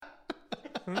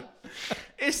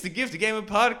It's the Gift of Gaming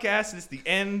podcast. It's the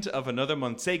end of another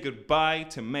month. Say goodbye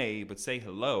to May, but say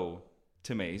hello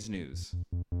to May's news.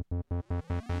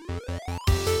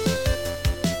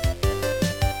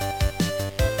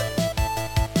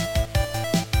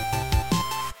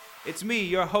 It's me,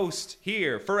 your host,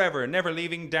 here forever, never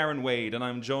leaving, Darren Wade, and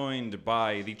I'm joined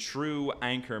by the true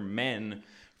anchor men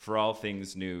for all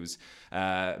things news,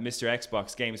 Mr.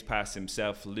 Xbox Games Pass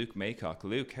himself, Luke Maycock.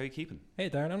 Luke, how are you keeping? Hey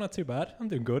Darren, I'm not too bad. I'm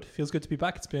doing good. Feels good to be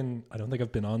back. I don't think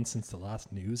I've been on since the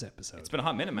last news episode. It's been a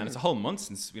hot minute, man. It's a whole month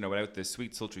since, without the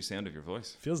sweet, sultry sound of your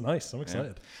voice. Feels nice. I'm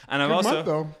excited. Yeah. And I'm good also... month,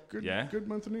 though. Good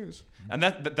month of news. And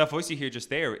that voice you hear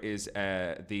just there is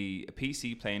the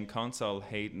PC playing, console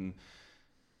hating,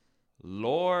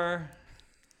 lore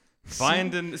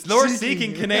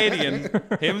seeking Canadian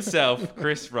himself,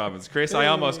 Chris Robbins. Chris, I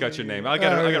almost got your name. I'll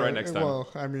get it right next time. Well,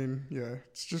 I mean, yeah,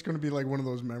 it's just going to be like one of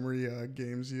those memory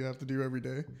games you have to do every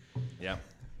day. Yeah,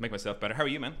 make myself better. How are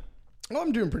you, man? Oh,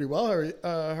 I'm doing pretty well.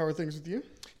 How are things with you?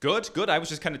 Good. I was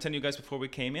just kind of telling you guys before we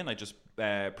came in, I just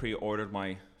pre-ordered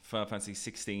my Final Fantasy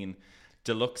 16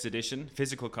 Deluxe Edition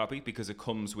physical copy because it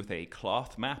comes with a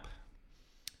cloth map.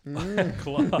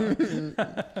 Cloth.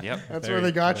 Yep. That's where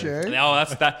they got you, eh? No,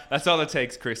 that's all it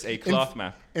takes, Chris. A cloth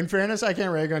map. In fairness, I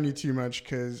can't rag on you too much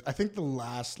because I think the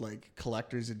last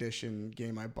collector's edition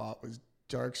game I bought was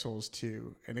Dark Souls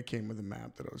 2, and it came with a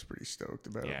map that I was pretty stoked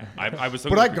about. Yeah, I was.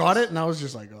 But I got it, and I was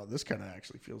just like, "Oh, this kind of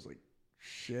actually feels like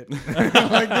shit."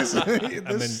 Like this,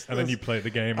 and then you play the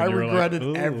game. And I you were regretted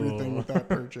like, everything with that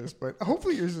purchase, but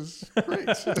hopefully yours is great.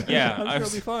 Yeah, I'm sure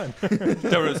it'll be fine.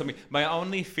 Don't worry, something. My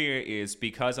only fear is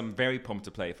because I'm very pumped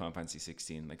to play Final Fantasy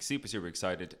 16. Like super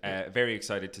excited. Very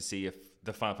excited to see if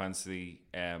the Final Fantasy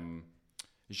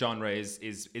genre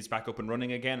is back up and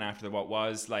running again after what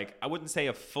was I wouldn't say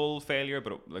a full failure,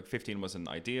 but 15 wasn't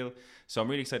ideal. So I'm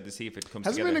really excited to see if it comes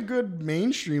Hasn't together. been a good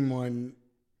mainstream one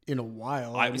in a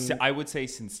while. I would say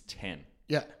since 10.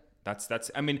 Yeah. That's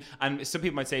I mean, and some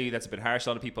people might say that's a bit harsh. A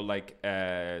lot of people like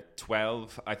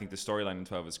 12. I think the storyline in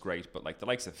 12 is great, but the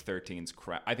likes of 13's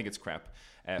crap. I think it's crap.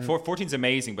 14's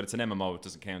amazing, but it's an MMO. It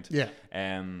doesn't count. Yeah.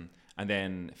 And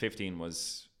then 15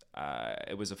 was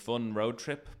it was a fun road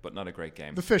trip, but not a great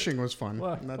game. The fishing was fun.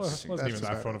 Well, it wasn't even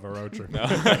that fun of a road trip. No.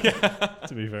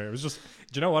 To be fair, it was just.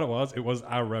 Do you know what it was? It was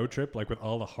our road trip, with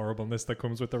all the horribleness that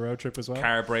comes with the road trip as well.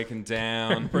 Car breaking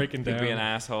down, Being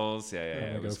assholes.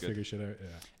 Yeah. It was go good. figure shit out.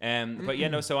 Yeah. But yeah,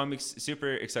 no. So I'm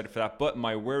super excited for that. But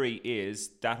my worry is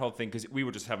that whole thing, because we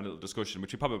were just having a little discussion,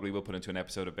 which we probably will put into an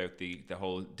episode about the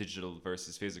whole digital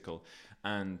versus physical.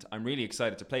 And I'm really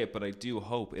excited to play it, but I do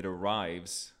hope it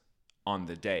arrives on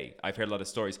the day. I've heard a lot of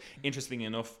stories. Interestingly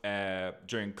enough,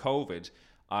 during COVID,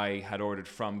 I had ordered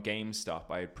from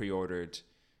GameStop. I had pre-ordered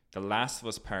The Last of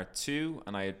Us Part 2,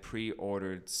 and I had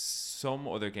pre-ordered some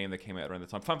other game that came out around the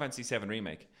time. Final Fantasy VII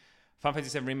Remake. Final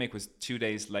Fantasy VII Remake was 2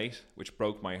 days late, which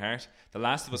broke my heart. The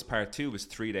Last of Us Part 2 was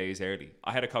 3 days early.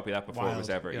 I had a copy of that before it was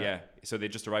ever. Yeah. So they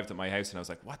just arrived at my house, and I was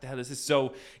like, what the hell is this?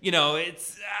 So,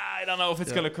 it's, I don't know if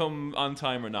it's going to come on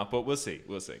time or not, but we'll see.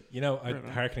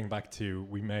 Harkening back to,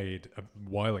 a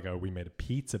while ago, we made a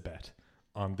pizza bet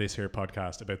on this here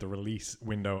podcast about the release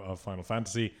window of Final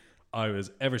Fantasy. I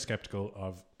was ever skeptical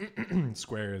of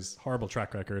Square's horrible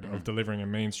track record of delivering a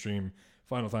mainstream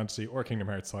Final Fantasy or Kingdom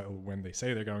Hearts title when they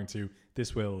say they're going to.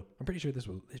 I'm pretty sure this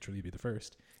will literally be the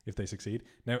first if they succeed.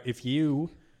 Now, if you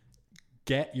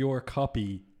get your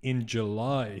copy in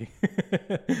July,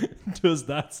 does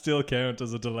that still count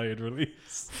as a delayed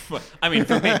release? I mean,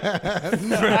 for me,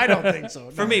 I don't think so.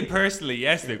 For me personally,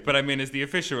 yes, Luke. But I mean, as the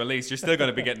official release, you're still going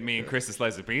to be getting me and Chris a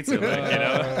slice of pizza,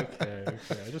 Okay.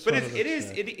 But it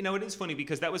is funny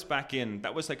because that was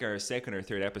our second or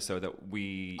third episode that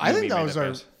we. I think that was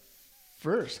our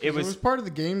first. It was part of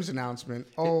the games announcement.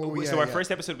 So our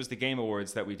first episode was the Game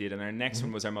Awards that we did, and our next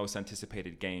one was our most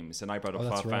anticipated games. And I brought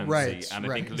up Final Fantasy, and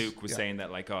I think Luke was saying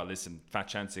that listen, Fat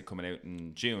Chance is coming out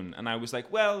in June, and I was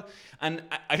like, well, and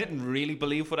I didn't really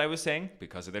believe what I was saying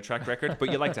because of their track record,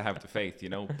 but you like to have the faith,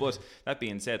 But that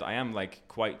being said, I am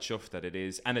quite chuffed that it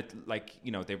is, and it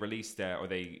they released or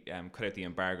they cut out the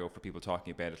embargo for people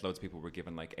talking about it. Loads of people were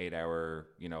given 8-hour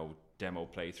demo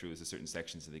playthroughs of certain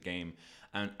sections of the game,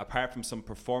 and apart from some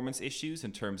performance issues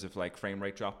in terms of frame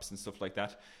rate drops and stuff like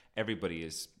that, everybody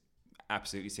is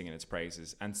absolutely singing its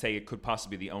praises and say it could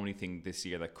possibly be the only thing this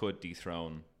year that could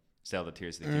dethrone Zelda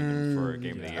Tears of the Kingdom for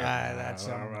Game of the Year. That's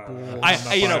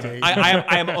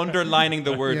I am underlining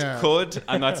the word could.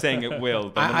 I'm not saying it will.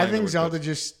 But I think Zelda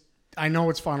just. I know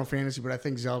it's Final Fantasy, but I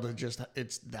think Zelda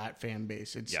it's that fan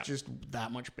base. It's just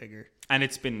that much bigger. And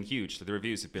it's been huge. The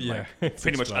reviews have been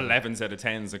pretty much 11s out of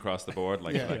 10s across the board,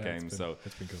 that game. It's been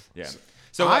cool. Yeah.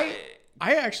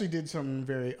 I actually did something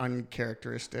very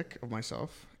uncharacteristic of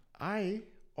myself. I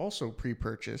also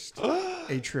pre-purchased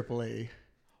a AAA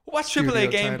What Studio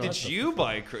AAA game title. did you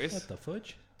buy, Chris? What the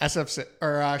fudge? SF6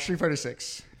 or Street Fighter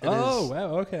 6.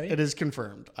 Wow, okay. It is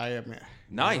confirmed. I am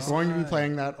Nice. going to be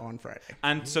playing that on Friday.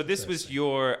 And so this was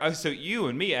your. So you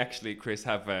and me actually, Chris,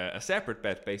 have a separate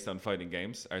bet based on fighting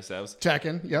games ourselves.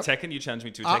 Tekken, yep. Tekken, you challenged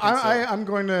me to Tekken. I'm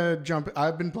going to jump.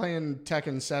 I've been playing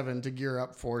Tekken 7 to gear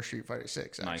up for Street Fighter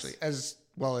 6, actually. Nice.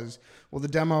 The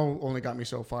demo only got me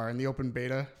so far, and the open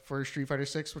beta for Street Fighter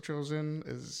 6, which I was in,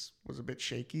 was a bit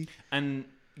shaky. And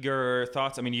your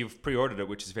thoughts? I mean, you've pre-ordered it,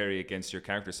 which is very against your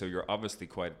character, so you're obviously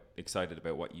quite excited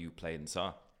about what you played and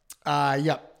saw.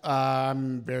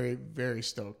 I'm very, very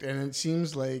stoked. And it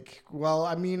seems like, well,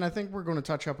 I mean, I think we're going to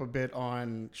touch up a bit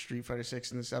on Street Fighter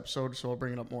 6 in this episode, so I'll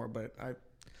bring it up more. But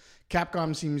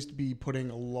Capcom seems to be putting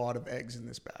a lot of eggs in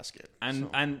this basket.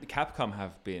 And Capcom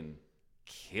have been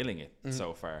killing it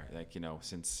so far. Like,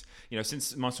 since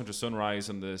Monster Hunter Sunrise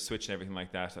on the Switch and everything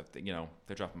like that,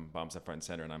 they're dropping bombs left, right, and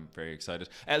center, and I'm very excited.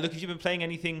 Look, have you been playing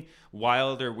anything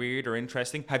wild or weird or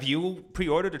interesting? Have you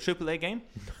pre-ordered a AAA game?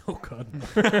 Oh God,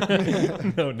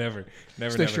 no, never.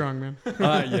 Stay strong, man.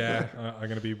 Yeah, I'm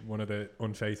gonna be one of the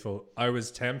unfaithful. I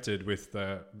was tempted with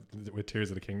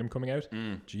Tears of the Kingdom coming out.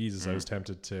 I was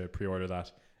tempted to pre-order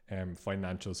that.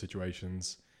 Financial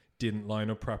situations didn't line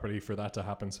up properly for that to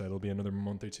happen, so it'll be another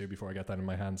month or two before I get that in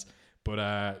my hands. But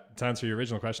to answer your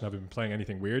original question, have I been playing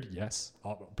anything weird? Yes,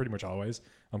 pretty much always.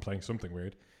 I'm playing something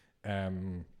weird.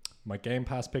 My Game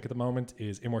Pass pick at the moment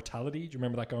is Immortality. Do you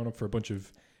remember that going up for a bunch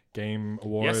of game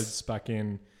awards back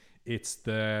in? It's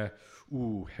how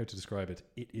to describe it?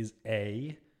 It is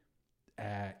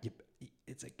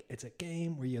it's a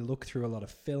game where you look through a lot of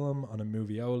film on a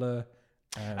moviola.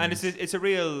 And it's a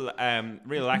real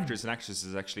actors and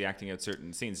actresses actually acting out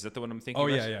certain scenes. Is that the one I'm thinking? Oh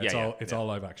about? yeah. It's all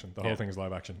live action. The whole thing is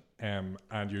live action. And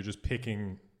you're just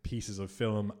picking pieces of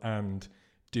film and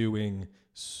doing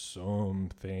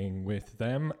something with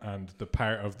them. And the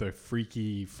part of the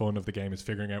freaky fun of the game is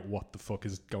figuring out what the fuck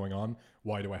is going on.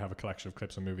 Why do I have a collection of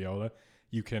clips on Moviola?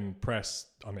 You can press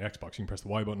on the Xbox. You can press the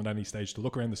Y button at any stage to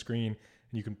look around the screen,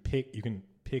 and you can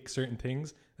pick certain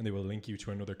things, and they will link you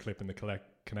to another clip in the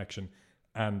connection.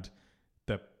 And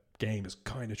the game is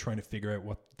kind of trying to figure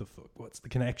out what's the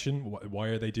connection. Why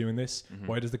are they doing this?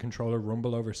 Why does the controller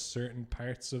rumble over certain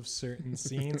parts of certain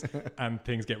scenes? And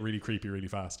things get really creepy really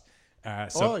fast.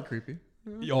 Creepy.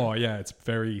 Oh yeah, it's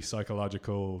very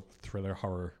psychological thriller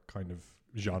horror kind of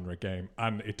genre game,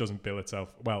 and it doesn't bill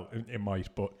itself well. It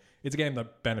might, but it's a game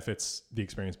that the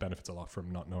experience benefits a lot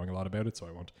from not knowing a lot about it. So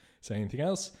I won't say anything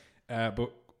else.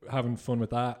 But having fun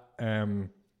with that.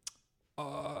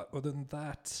 Other than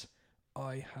that,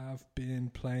 I've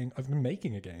been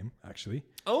making a game actually.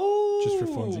 Oh, just for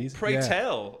funsies. Pray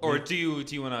tell. Or do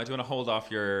you want to hold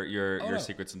off your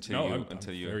secrets until I'm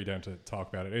you? Very down to talk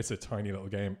about it. It's a tiny little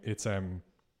game. It's a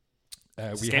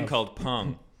game called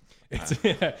Pong. So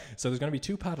there's going to be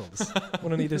two paddles,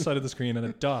 one on either side of the screen, and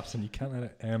a dot, and you can't let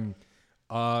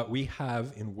it. We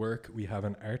have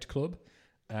an art club,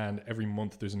 and every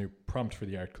month there's a new prompt for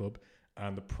the art club,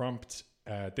 and the prompt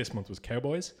this month was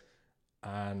cowboys,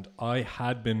 and I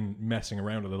had been messing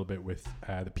around a little bit with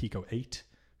the Pico 8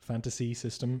 fantasy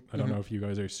system. I don't know if you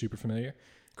guys are super familiar.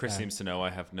 Chris seems to know. I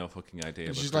have no fucking idea.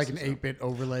 It's just like an 8-bit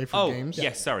overlay for games.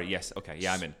 Yes, sorry, yes, okay,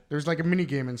 yeah, I'm in. There's like a mini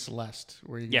game in Celeste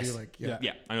where you can do like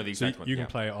I know the exact one. You can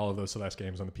play all of those Celeste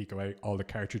games on the Pico 8. All the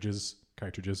cartridges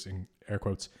in air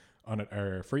quotes on it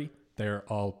are free. They're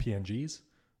all PNGs,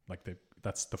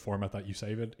 that's the format that you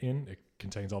save it in. It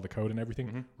contains all the code and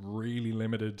everything. Really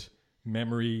limited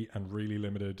memory and really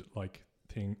limited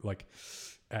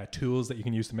tools that you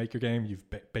can use to make your game. You've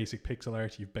basic pixel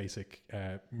art, you've basic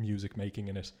music making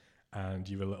in it, and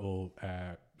you have a little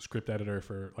script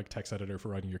editor text editor for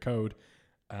writing your code,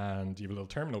 and you have a little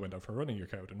terminal window for running your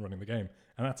code and running the game.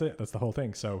 And that's it. That's the whole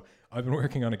thing. So I've been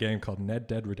working on a game called Ned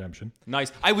Dead Redemption.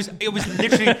 Nice. I was literally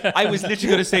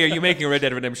going to say, are you making a Red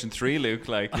Dead Redemption 3, Luke?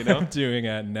 I'm doing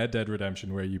a Ned Dead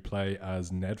Redemption where you play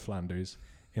as Ned Flanders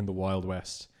in the Wild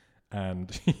West,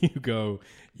 and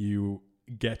you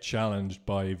get challenged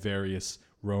by various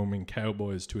roaming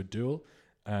cowboys to a duel,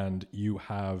 and you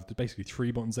have basically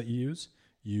 3 buttons that you use.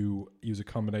 You use a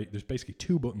combination. There's basically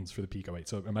 2 buttons for the Pico 8.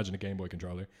 So imagine a Game Boy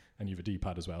controller, and you have a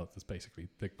D-pad as well. That's basically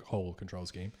the whole control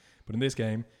scheme. But in this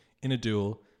game, in a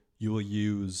duel, you will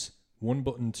use 1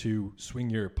 button to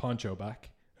swing your poncho back,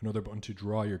 another button to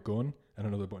draw your gun, and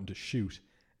another button to shoot.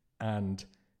 And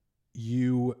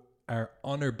you are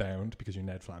honor bound, because you're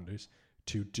Ned Flanders,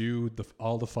 to do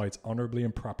all the fights honorably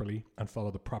and properly and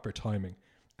follow the proper timing.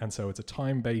 And so it's a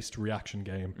time-based reaction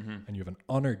game, and you have an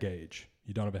honor gauge.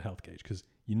 You don't have a health gauge because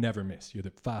you never miss. You're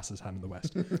the fastest hand in the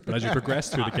West. But as you progress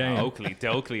through the game...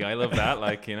 Oakley, I love that,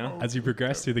 like, you know. As you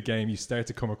progress through the game, you start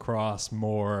to come across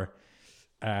more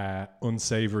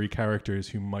unsavory characters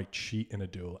who might cheat in a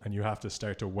duel, and you have to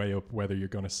start to weigh up whether you're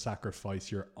going to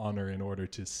sacrifice your honor in order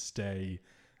to stay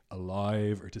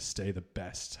alive or to stay the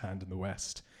best hand in the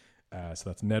West. So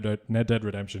that's Ned Dead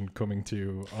Redemption coming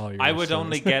to all your... I would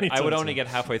only get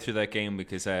halfway through that game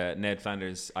because Ned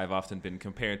Flanders I've often been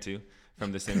compared to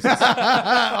from The Simpsons. Oh,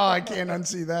 I can't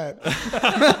unsee that.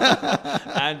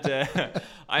 And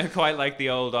I quite like the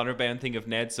old honor bound thing of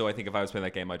Ned, so I think if I was playing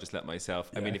that game, I'd just let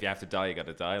myself. I mean, if you have to die, you got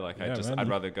to die. Like, I'd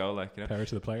rather go. Like, you know, power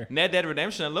to the player. Ned Dead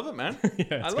Redemption, I love it, man.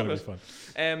 It's I love it. Fun.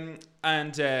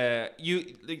 And you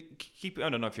keep. I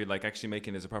don't know if you're like actually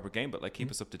making it as a proper game, but like keep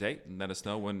us up to date and let us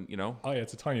know when you know. Oh yeah,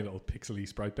 it's a tiny little pixely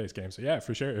sprite based game. So yeah,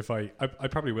 for sure. If I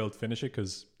probably will finish it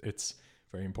because it's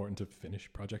very important to finish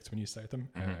projects when you start them.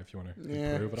 If you want to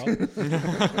improve it all.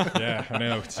 Yeah, I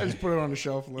know. I just put it on the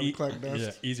shelf and let it collect dust.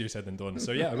 Yeah, easier said than done.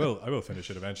 So yeah, I will finish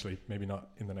it eventually. Maybe not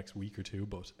in the next week or two,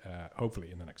 but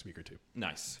hopefully in the next week or two.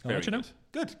 Nice. I'll let you know.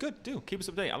 Good. Do keep us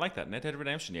up to date. I like that. Ned Dead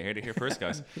Redemption. You heard it here first,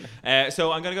 guys.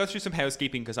 So I'm going to go through some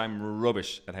housekeeping because I'm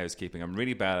rubbish at housekeeping. I'm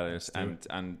really bad at it.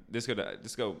 And this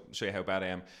go show you how bad I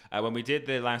am. When we did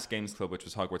the last Games Club, which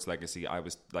was Hogwarts Legacy, I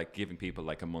was like giving people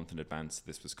like a month in advance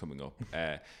this was coming up.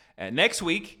 Next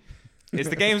week is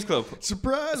the Games Club.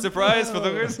 Surprise,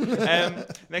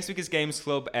 motherfuckers. Next week is Games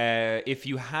Club. If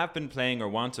you have been playing or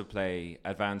want to play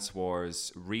Advance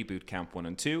Wars Reboot Camp 1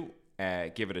 and 2,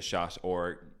 give it a shot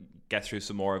or get through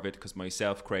some more of it because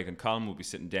myself, Craig and Colin will be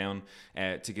sitting down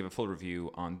to give a full review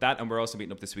on that, and we're also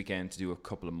meeting up this weekend to do a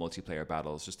couple of multiplayer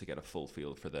battles just to get a full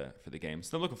feel for the game.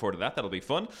 So I'm looking forward to that. That'll be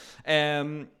fun.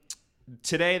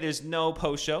 Today there's no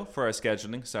post show for our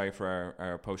scheduling. Sorry for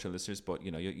our post show listeners, but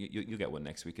you know you'll get one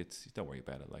next week. Don't worry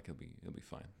about it. Like it'll be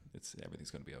fine.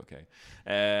 Everything's going to be okay.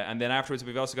 And then afterwards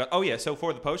we've also got so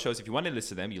for the post shows, if you want to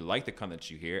listen to them, you like the content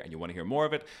you hear and you want to hear more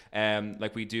of it,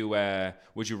 like we do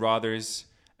Would You Rathers.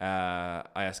 I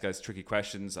ask guys tricky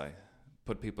questions. I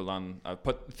put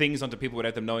things onto people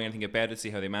without them knowing anything about it,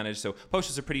 see how they manage. So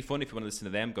posters are pretty fun. If you want to listen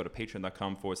to them, go to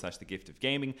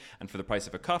patreon.com/thegiftofgaming. And for the price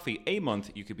of a coffee a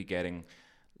month, you could be getting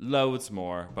loads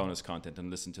more bonus content and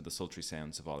listen to the sultry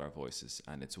sounds of all our voices.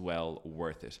 And it's well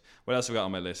worth it. What else have we got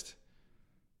on my list?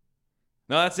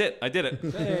 No, that's it. I did it.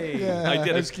 Hey. I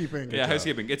did housekeeping. it. Yeah,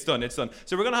 housekeeping. It's done. So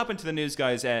we're going to hop into the news,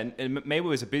 guys. And maybe it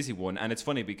was a busy one. And it's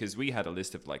funny because we had a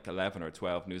list of like 11 or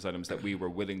 12 news items that we were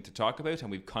willing to talk about.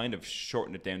 And we've kind of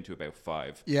shortened it down to about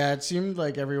 5. Yeah, it seemed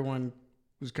like everyone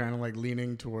was kind of like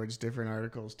leaning towards different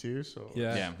articles too. So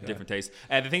yeah. Different tastes.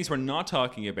 The things we're not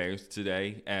talking about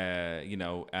today,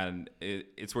 and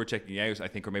it's worth checking out, I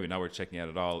think, or maybe not worth checking out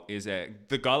at all, is the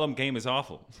Gollum game is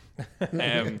awful. That's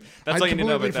all you need to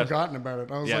know about that. I'd completely forgotten about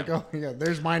it. I was like, oh yeah,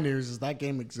 there's my news, is that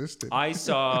game existed. I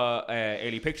saw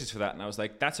early pictures for that and I was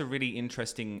like, that's a really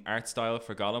interesting art style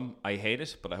for Gollum. I hate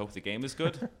it, but I hope the game is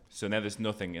good. So now there's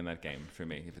nothing in that game for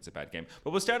me if it's a bad game. But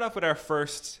we'll start off with our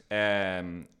first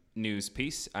news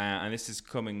piece, and this is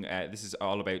coming. This is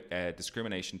all about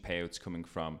discrimination payouts coming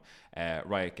from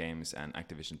Riot Games and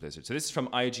Activision Blizzard. So this is from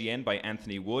IGN by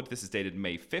Anthony Wood. This is dated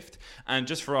May 5th, and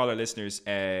just for all our listeners,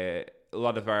 a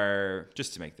lot of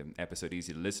just to make the episode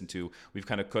easy to listen to, we've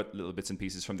kind of cut little bits and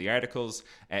pieces from the articles.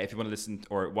 If you want to listen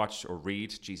or watch or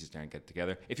read, Jesus darn, get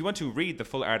together. If you want to read the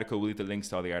full article, we'll leave the links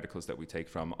to all the articles that we take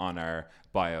from on our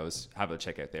bios. Have a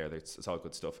check out there. It's all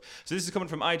good stuff. So this is coming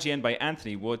from IGN by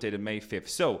Anthony Wood, dated May 5th.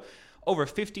 So over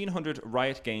 1,500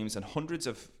 Riot Games and hundreds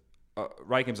of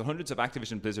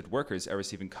Activision Blizzard workers are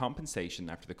receiving compensation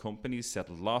after the companies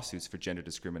settled lawsuits for gender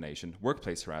discrimination,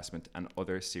 workplace harassment, and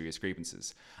other serious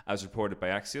grievances. As reported by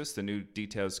Axios, the new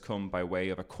details come by way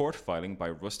of a court filing by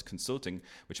Rust Consulting,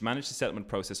 which managed the settlement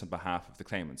process on behalf of the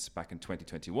claimants. Back in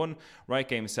 2021, Riot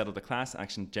Games settled a class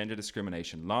action gender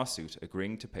discrimination lawsuit,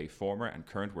 agreeing to pay former and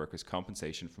current workers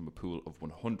compensation from a pool of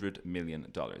 $100 million.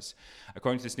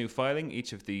 According to this new filing,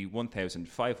 each of the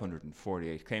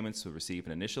 1,548 claimants will receive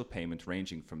an initial payment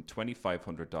ranging from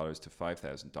 $2,500 to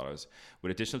 $5,000,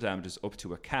 with additional damages up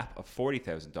to a cap of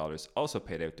 $40,000 also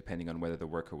paid out depending on whether the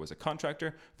worker was a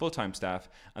contractor, full-time staff,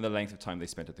 and the length of time they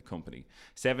spent at the company.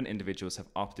 7 individuals have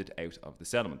opted out of the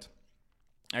settlement.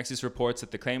 Axios reports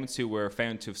that the claimants who were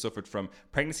found to have suffered from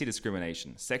pregnancy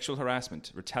discrimination, sexual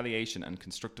harassment, retaliation, and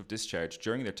constructive discharge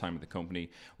during their time at the company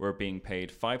were being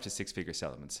paid 5 to 6 figure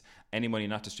settlements. Any money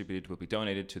not distributed will be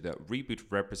donated to the Reboot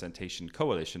Representation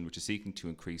Coalition, which is seeking to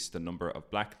increase the number of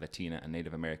Black, Latina, and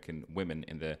Native American women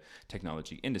in the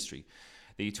technology industry.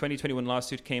 The 2021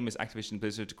 lawsuit came as Activision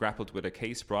Blizzard grappled with a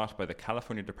case brought by the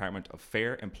California Department of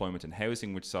Fair Employment and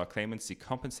Housing, which saw claimants seek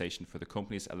compensation for the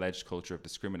company's alleged culture of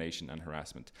discrimination and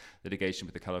harassment. Litigation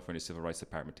with the California Civil Rights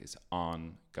Department is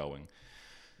ongoing.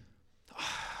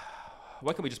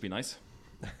 Why can't we just be nice?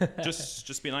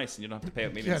 just be nice, and you don't have to pay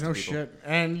out millions. Yeah, no to people. shit.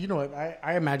 And you know what?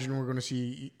 I imagine we're going to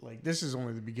see, like, this is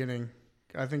only the beginning.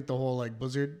 I think the whole, like,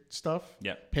 Blizzard stuff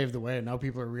paved the way, and now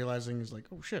people are realizing is like,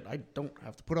 oh shit, I don't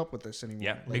have to put up with this anymore.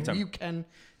 Yeah, like, you can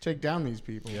take down these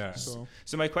people. Yeah. So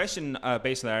my question,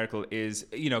 based on the article, is,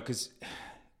 you know, because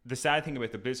the sad thing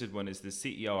about the Blizzard one is the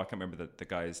CEO. I can't remember the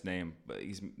guy's name, but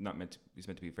he's meant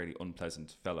to be a very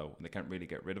unpleasant fellow, and they can't really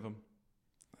get rid of him.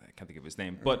 I can't think of his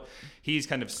name, but he's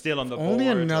kind of still on the board. Only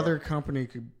another company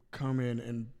could come in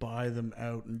and buy them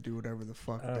out and do whatever the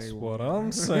fuck That's they what want.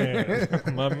 I'm saying.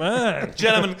 My man.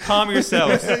 Gentlemen, calm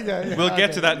yourselves. Yeah, we'll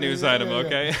get to that news item, yeah.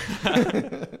 okay?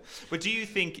 But do you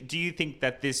think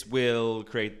that this will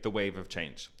create the wave of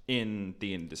change in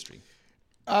the industry?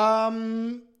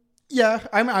 Yeah,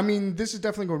 I mean, this is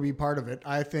definitely going to be part of it.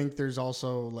 I think there's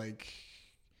also, like,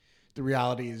 the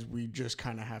reality is we just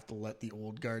kind of have to let the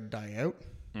old guard die out.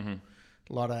 Mm-hmm.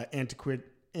 A lot of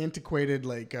antiquated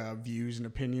like views and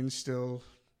opinions still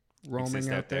roaming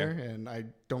out there, and I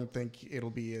don't think it'll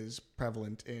be as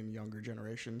prevalent in younger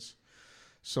generations.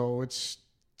 So it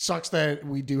sucks that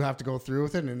we do have to go through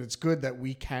with it, and it's good that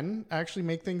we can actually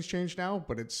make things change now,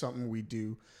 but it's something we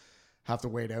do have to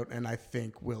wait out, and I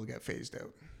think will get phased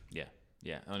out.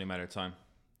 Yeah, only a matter of time.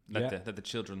 Let the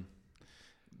children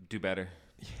do better.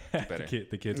 Yeah,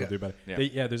 the kids will do better.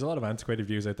 Yeah. There's a lot of antiquated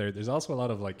views out there. There's also a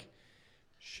lot of like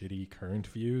shitty current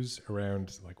views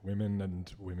around like women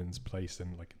and women's place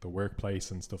in like the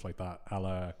workplace and stuff like that. A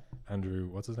la Andrew,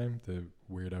 what's his name? The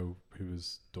weirdo who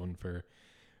was done for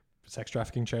sex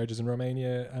trafficking charges in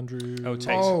Romania. Andrew. Oh,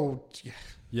 Tate. Oh,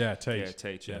 yeah, Tate. Yeah,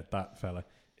 Tate. Yeah, that fella.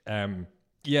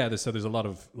 There's a lot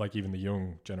of like even the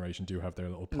young generation do have their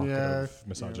little pocket of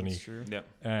misogyny. Yeah, that's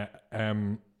true.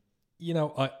 Yeah. You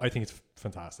know, I think it's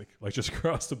fantastic. Like just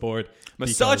across the board.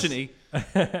 Misogyny?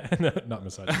 No, not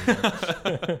misogyny.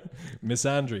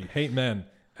 Misandry. Hate men.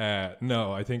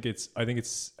 No, I think it's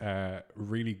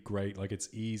really great. Like it's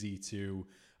easy to,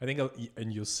 I think,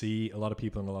 and you'll see a lot of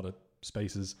people in a lot of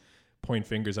spaces point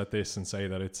fingers at this and say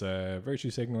that it's a virtue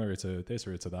signal or it's a this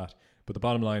or it's a that. But the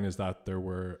bottom line is that there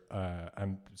were,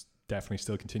 and definitely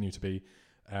still continue to be,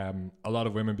 a lot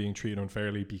of women being treated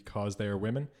unfairly because they are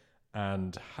women.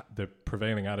 And the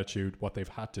prevailing attitude, what they've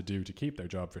had to do to keep their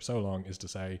job for so long is to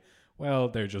say, well,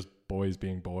 they're just boys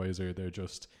being boys, or they're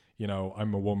just, you know,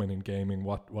 I'm a woman in gaming.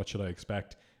 What should I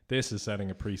expect? This is setting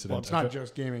a precedent. Well, it's not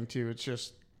just gaming too. It's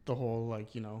just the whole,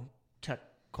 like, you know, tech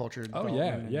culture. Oh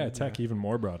yeah, tech even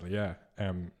more broadly. Yeah.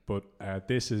 But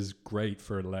this is great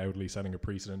for loudly setting a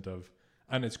precedent of,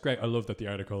 and it's great. I love that the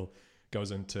article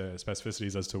goes into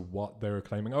specificities as to what they were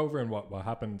claiming over and what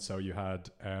happened. So you had,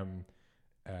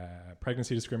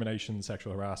 pregnancy discrimination,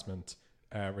 sexual harassment,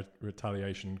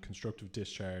 retaliation, constructive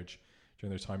discharge during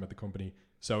their time at the company.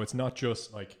 So it's not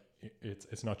just like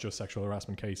it's not just sexual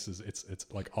harassment cases. It's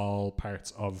like all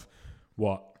parts of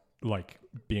what like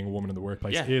being a woman in the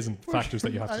workplace is, and factors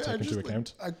that you have to take into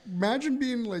account. I imagine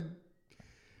being like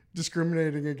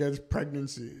discriminating against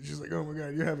pregnancy. It's just like, oh my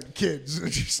god, you're having kids.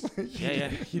 It's just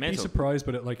like You'd be surprised,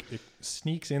 but it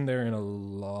sneaks in there in a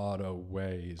lot of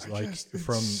ways.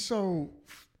 It's so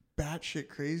batshit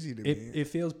crazy to me. It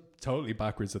feels totally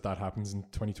backwards that happens in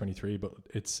 2023, but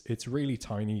it's really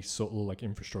tiny, subtle, like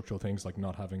infrastructural things, like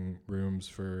not having rooms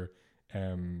for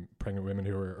pregnant women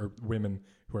or women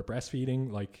who are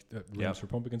breastfeeding, like rooms for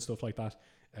pumping and stuff like that.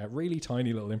 Really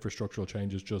tiny little infrastructural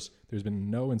changes. Just there's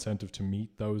been no incentive to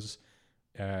meet those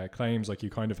claims. Like you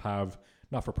kind of have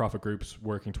not-for-profit groups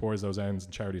working towards those ends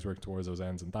and charities working towards those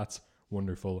ends, and that's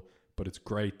wonderful. But it's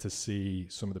great to see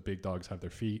some of the big dogs have their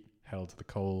feet held to the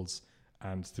coals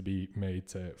and to be made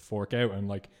to fork out,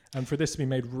 and for this to be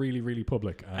made really, really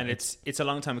public. And it's a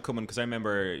long time coming, because I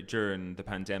remember during the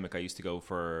pandemic I used to go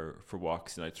for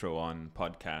walks and I'd throw on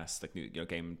podcasts, like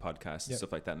gaming podcasts and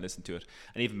stuff like that, and listen to it.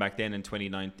 And even back then in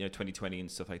 2020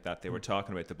 and stuff like that, they were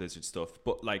talking about the Blizzard stuff,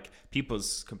 but like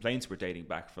people's complaints were dating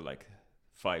back for like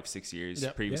 5-6 years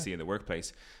previously in the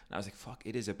workplace. And I was like, fuck,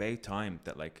 it is about time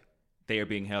that like they are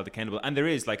being held accountable. And there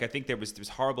is, like, I think there was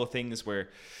horrible things where,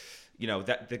 you know,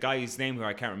 that the guy's name who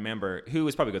I can't remember, who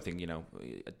was probably a good thing, you know,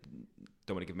 I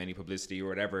don't want to give him any publicity or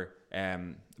whatever.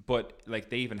 But like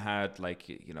they even had like,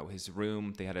 you know, his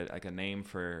room, they had a name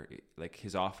for like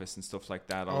his office and stuff like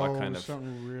that. All that kind of,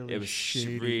 really it was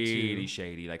shady really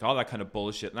shady, like all that kind of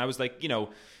bullshit. And I was like, you know,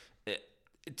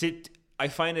 I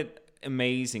find it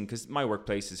amazing because my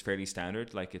workplace is fairly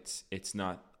standard. Like it's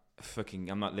not fucking.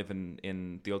 I'm not living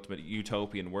in the ultimate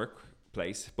utopian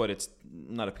workplace, but it's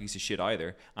not a piece of shit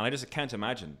either. And I just can't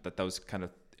imagine that those kind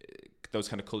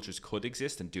of cultures could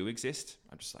exist and do exist.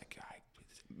 I'm just like,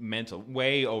 it's mental,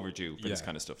 way overdue for this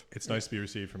kind of stuff. It's nice to be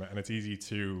received from it, and it's easy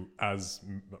to, as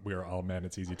we are all men,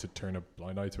 it's easy to turn a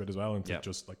blind eye to it as well, and to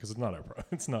just like, because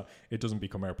it's not it doesn't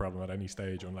become our problem at any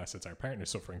stage unless it's our partner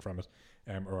suffering from it,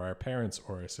 or our parents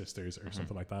or our sisters or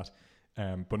something like that.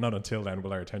 But not until then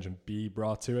will our attention be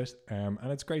brought to it. And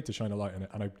it's great to shine a light on it.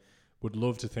 And I would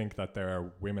love to think that there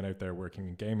are women out there working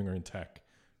in gaming or in tech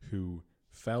who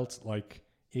felt like,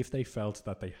 if they felt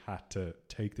that they had to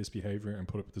take this behavior and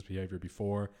put up with this behavior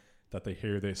before, that they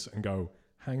hear this and go,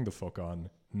 hang the fuck on.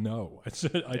 No,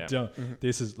 I don't.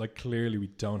 This is like, clearly we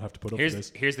don't have to put up with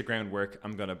this. Here's the groundwork.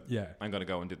 I'm gonna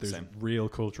go and do the same. Real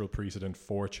cultural precedent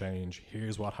for change.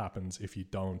 Here's what happens if you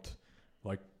don't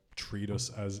like treat us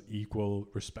as equal,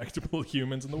 respectable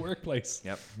humans in the workplace.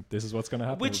 Yep. This is what's going to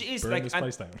happen. Which is burn like, this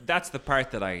place down. That's the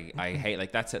part that I hate.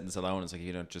 Like that sentence alone is like,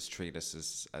 you don't just treat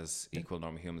us as equal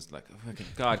normal humans. Like, oh my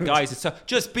God, guys, it's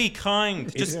just be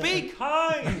kind. Just be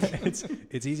kind.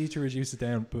 It's easy to reduce it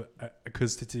down, but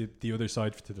because to the other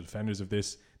side, to the defenders of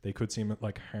this, they could seem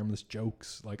like harmless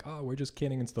jokes, like, oh, we're just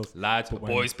kidding and stuff. Lads, but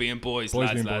boys being boys,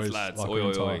 lads.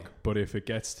 Oi. But if it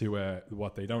gets to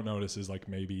what they don't notice is like,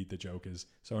 maybe the joke is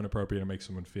so inappropriate and makes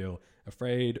someone feel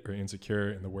afraid or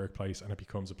insecure in the workplace, and it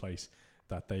becomes a place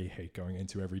that they hate going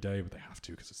into every day, but they have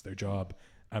to because it's their job,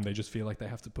 and they just feel like they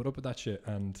have to put up with that shit.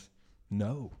 And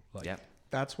no, like,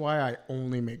 that's why I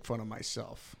only make fun of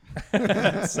myself.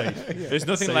 Safe. There's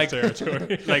nothing Safe like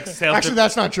territory. like self. Actually,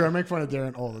 that's not true. I make fun of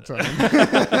Darren all the time.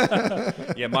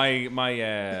 Yeah,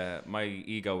 my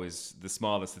ego is the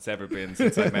smallest it's ever been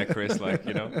since I met Chris. Like,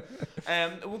 you know.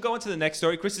 We'll go on to the next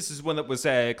story. Chris, this is one that was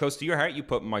close to your heart. You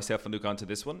put myself and Luke onto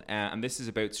this one, and this is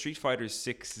about Street Fighter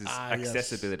 6's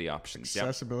accessibility options.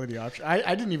 Accessibility options.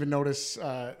 I didn't even notice.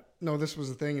 No, this was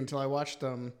a thing until I watched.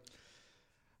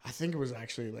 I think it was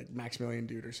actually like Maximilian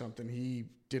Dude or something. He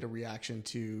did a reaction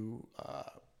to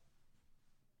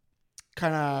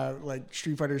kind of like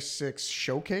Street Fighter 6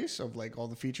 showcase of like all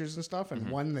the features and stuff.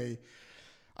 And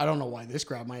I don't know why this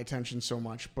grabbed my attention so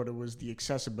much, but it was the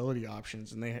accessibility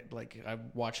options. And they had, like, I've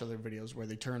watched other videos where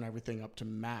they turn everything up to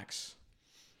max.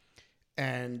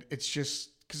 And it's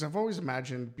just because I've always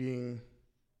imagined being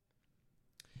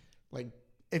like,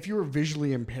 if you were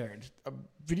visually impaired, a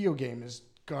video game is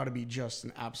got to be just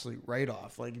an absolute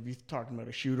write-off. Like if you're talking about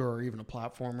a shooter or even a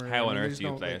platformer, how on earth do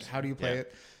you play it? How do you play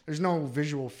it? There's no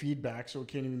visual feedback, so it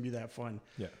can't even be that fun.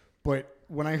 Yeah. But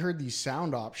when I heard these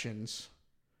sound options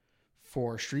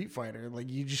for Street Fighter, like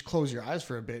you just close your eyes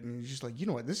for a bit and you're just like, you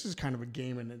know what, this is kind of a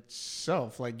game in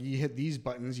itself. Like you hit these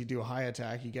buttons, you do a high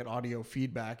attack, you get audio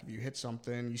feedback. If you hit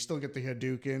something, you still get the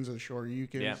Hadoukens or the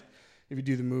Shoryukens. Yeah. If you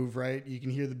do the move right, you can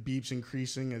hear the beeps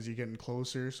increasing as you're getting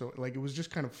closer. So like it was just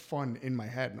kind of fun in my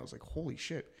head, and I was like, "Holy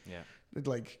shit!" Yeah,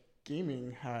 like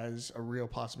gaming has a real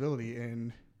possibility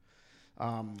in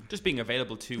just being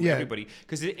available to everybody.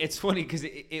 Because it's funny because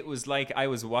it was like I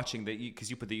was watching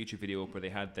because you put the YouTube video up where they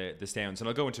had the sounds, and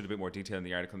I'll go into a bit more detail in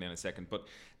the article in a second. But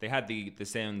they had the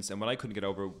sounds, and what I couldn't get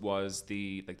over was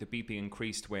the beeping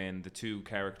increased when the two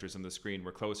characters on the screen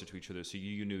were closer to each other, so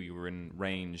you knew you were in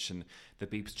range, and the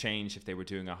beeps changed if they were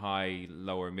doing a high,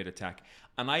 lower, mid attack.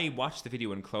 And I watched the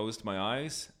video and closed my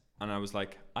eyes, and I was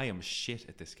like, I am shit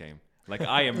at this game. Like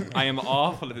I am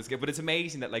awful at this game, but it's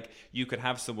amazing that like you could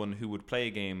have someone who would play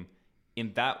a game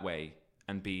in that way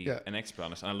and be an expert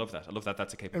on it. And I love that.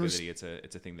 That's a capability. It's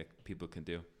a thing that people can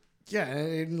do. Yeah,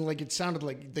 and like it sounded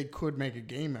like they could make a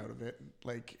game out of it.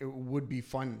 Like it would be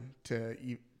fun to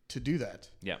do that.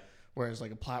 Yeah. Whereas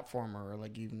like a platformer or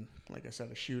like even like I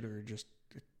said a shooter just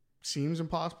seems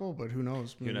impossible, but who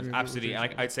knows? Absolutely.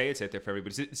 I'd say it's out there for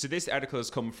everybody. So this article has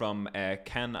come from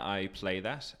Can I Play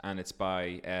That? And it's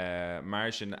by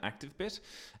Margin ActiveBit.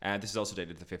 This is also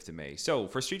dated the 5th of May. So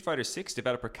for Street Fighter 6,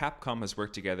 developer Capcom has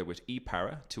worked together with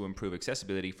ePara to improve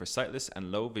accessibility for sightless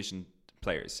and low vision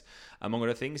players. Among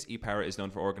other things, ePara is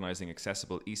known for organizing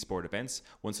accessible esport events.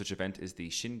 One such event is the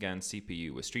Shingan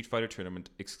CPU, a Street Fighter tournament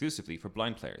exclusively for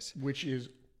blind players. Which is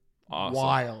awesome.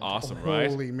 Wild. Awesome, right?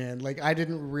 Holy man. Like I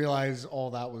didn't realize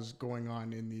all that was going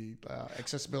on in the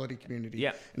accessibility community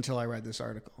until I read this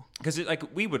article. Because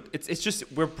it's just,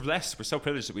 we're blessed. We're so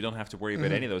privileged that we don't have to worry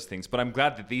about any of those things. But I'm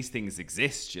glad that these things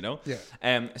exist, you know?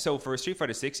 Yeah. So for Street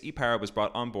Fighter 6, ePara was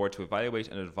brought on board to evaluate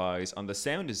and advise on the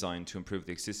sound design to improve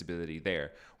the accessibility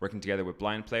there. Working together with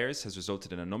blind players has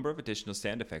resulted in a number of additional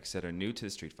sound effects that are new to the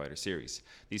Street Fighter series.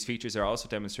 These features are also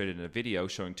demonstrated in a video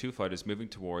showing two fighters moving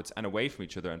towards and away from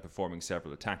each other and performing performing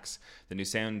several attacks. The new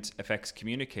sound effects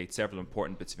communicate several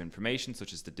important bits of information,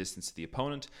 such as the distance to the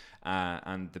opponent,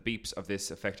 and the beeps of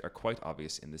this effect are quite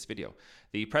obvious in this video.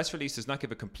 The press release does not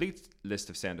give a complete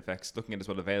list of sound effects. Looking at as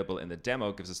well available in the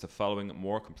demo gives us the following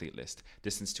more complete list: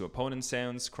 distance to opponent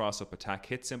sounds, cross-up attack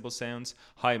hit symbol sounds,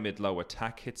 high, mid, low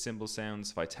attack hit symbol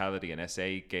sounds, vitality and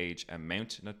SA gauge and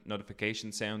mount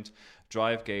notification sound,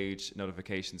 drive gauge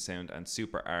notification sound, and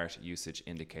super art usage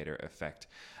indicator effect.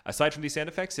 Aside from these sound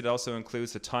effects, it also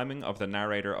includes the timing of the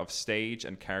narrator of stage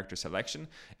and character selection.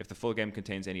 If the full game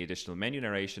contains any additional menu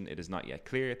narration, it is not yet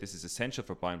clear. This is essential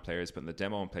for blind players, but in the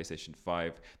demo on PlayStation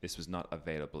 5, this was not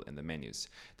available in the menus.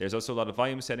 There's also a lot of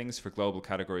volume settings for global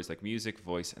categories like music,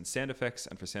 voice, and sound effects,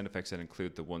 and for sound effects that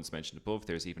include the ones mentioned above,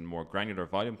 there's even more granular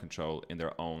volume control in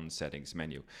their own settings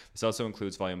menu. This also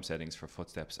includes volume settings for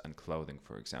footsteps and clothing,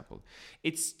 for example.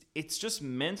 It's just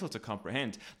mental to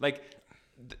comprehend.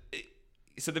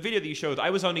 So the video that you showed,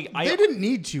 they didn't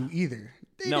need to either.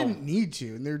 They No. didn't need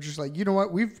to. And they're just like, you know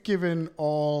what? We've given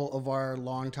all of our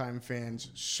longtime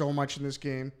fans so much in this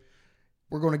game.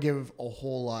 We're going to give a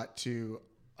whole lot to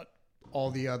all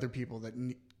the other people that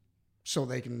so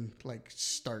they can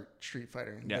start Street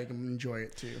Fighter and they can enjoy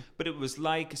it too. But it was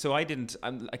I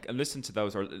listened to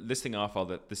those, or listing off all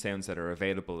the sounds that are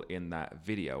available in that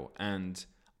video, and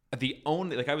the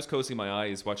only, I was closing my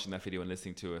eyes watching that video and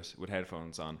listening to it with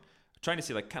headphones on, trying to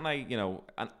see can I,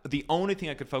 and the only thing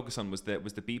I could focus on was the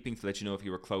beeping to let you know if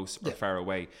you were close or far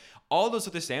away. All those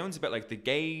other sounds about the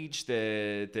gauge,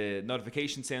 the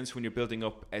notification sounds when you're building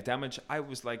up damage, I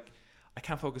was like, I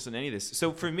can't focus on any of this.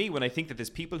 So for me, when I think that there's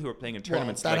people who are playing in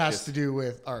tournaments that has to do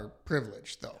with our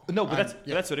privilege, though. No, but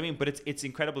that's what I mean. But it's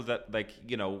incredible that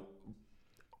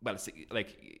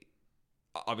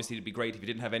obviously it'd be great if you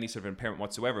didn't have any sort of impairment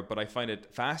whatsoever, but I find it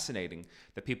fascinating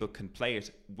that people can play it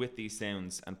with these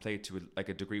sounds and play it to a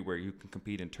degree where you can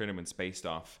compete in tournaments based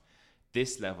off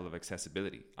this level of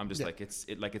accessibility. I'm just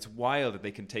it's wild that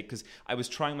they can take, because I was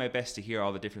trying my best to hear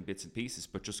all the different bits and pieces,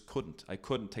 but just couldn't. I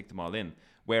couldn't take them all in.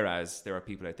 Whereas there are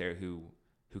people out there who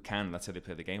can. That's how they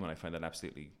play the game, and I find that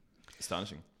absolutely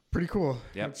astonishing. Pretty cool.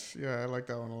 Yep. I like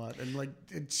that one a lot. And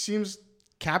it seems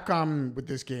Capcom with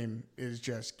this game is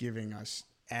just giving us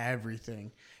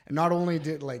everything. And not only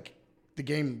did the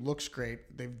game looks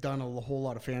great, they've done a whole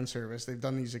lot of fan service. They've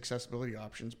done these accessibility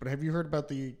options. But have you heard about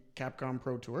the Capcom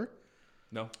Pro Tour?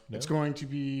 No. It's going to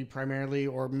be primarily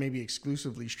or maybe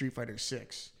exclusively Street Fighter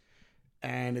 6.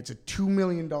 And it's a $2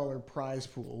 million prize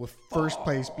pool with first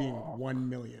place being $1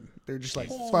 million. They're just like,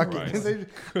 fuck it.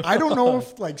 I don't know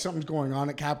if something's going on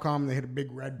at Capcom. They hit a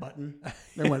big red button.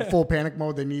 They went full panic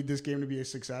mode. They need this game to be a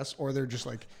success. Or they're just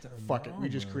like, fuck it. We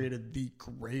just created the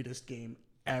greatest game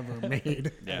ever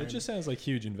made. It just sounds like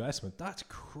huge investment. That's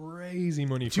crazy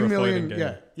money for $2 a million, fighting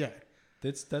game. Yeah.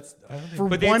 That's I don't think For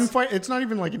one fight, it's not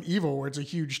even like an EVO where it's a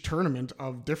huge tournament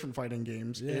of different fighting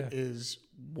games. Yeah. It is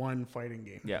one fighting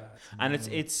game. Yeah, and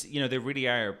it's they really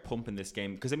are pumping this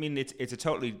game, because I mean it's a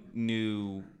totally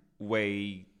new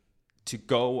way to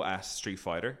go at Street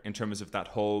Fighter in terms of that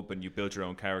hub, and you build your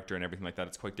own character and everything like that.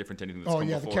 It's quite different to anything that's come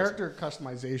before. The character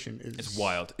customization is it's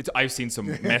wild. I've seen some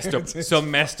messed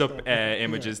up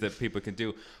images that people can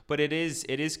do, but it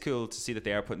is cool to see that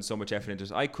they are putting so much effort into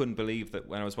it. I couldn't believe that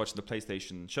when I was watching the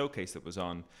PlayStation showcase that was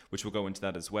on, which we'll go into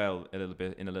that as well in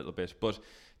a little bit, but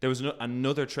there was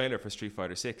another trailer for Street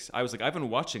Fighter 6. I was like, I've been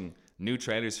watching new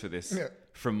trailers for this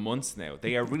for months now.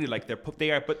 They are really but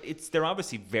they're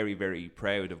obviously very, very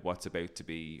proud of what's about to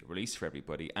be released for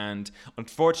everybody. And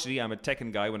unfortunately, I'm a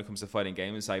Tekken guy when it comes to fighting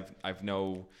games. I've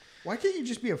no. Why can't you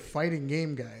just be a fighting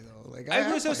game guy though?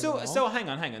 So hang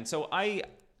on. So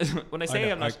when I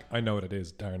say I know what it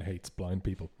is. Darren hates blind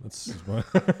people. That's what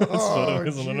Oh, it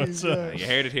is. In a geez, nutshell. you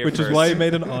heard it here Which first. is why he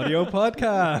made an audio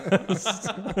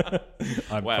podcast.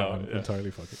 I'm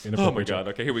entirely fucking. Oh my god!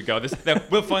 Okay, here we go.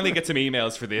 We'll finally get some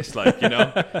emails for this.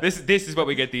 This is what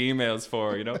we get the emails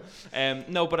for.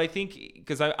 No, but I think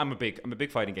because I'm a big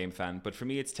fighting game fan. But for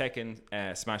me, it's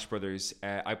Tekken, Smash Brothers.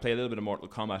 I play a little bit of Mortal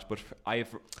Kombat, but I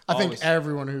think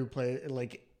everyone who play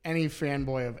any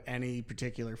fanboy of any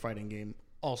particular fighting game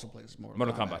also plays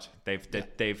Mortal Kombat. They've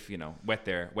wet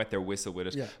their whistle with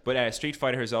it. Yeah. But Street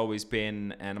Fighter has always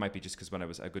been, and it might be just because when I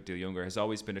was a good deal younger, has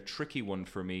always been a tricky one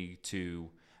for me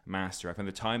to master. I found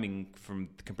the timing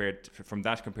compared to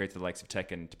the likes of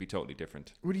Tekken to be totally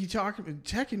different. What are you talking about?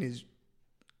 Tekken is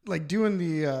doing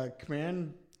the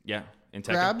command in Tekken.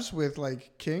 grabs with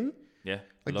King. Yeah.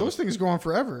 Those things go on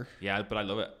forever. Yeah, but I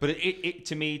love it. But it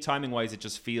to me, timing wise, it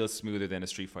just feels smoother than a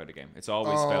Street Fighter game. It's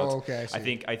always felt. Okay, I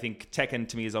think Tekken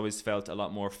to me has always felt a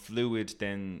lot more fluid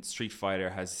than Street Fighter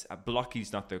has.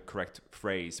 Blocky's not the correct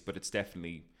phrase, but it's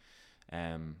definitely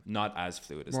not as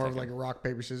fluid as More Tekken. of like a rock,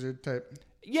 paper, scissors type.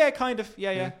 Yeah, kind of.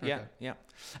 Yeah.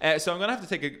 Okay. So I'm going to have to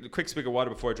take a quick swig of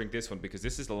water before I drink this one because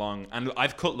this is the long... And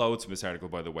I've cut loads from this article,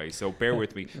 by the way, so bear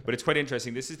with me. But it's quite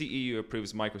interesting. This is the EU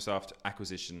approves Microsoft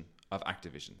acquisition of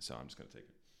Activision. So I'm just going to take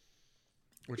it.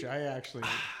 Which I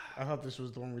thought this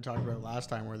was the one we talked about last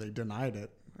time where they denied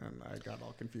it. And I got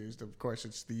all confused. Of course,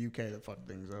 it's the UK that fucked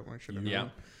things up. I should have known. Yeah.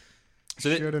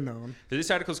 Should have known. So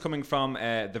this article is coming from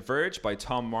The Verge by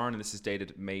Tom Moran, and this is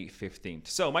dated May 15th.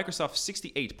 So Microsoft's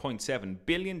 $68.7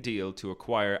 billion deal to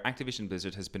acquire Activision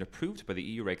Blizzard has been approved by the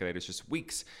EU regulators just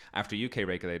weeks after UK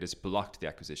regulators blocked the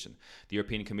acquisition. The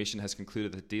European Commission has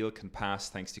concluded that the deal can pass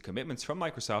thanks to commitments from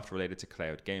Microsoft related to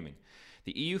cloud gaming.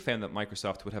 The EU found that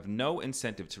Microsoft would have no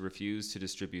incentive to refuse to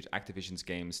distribute Activision's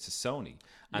games to Sony,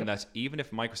 and that even if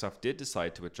Microsoft did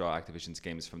decide to withdraw Activision's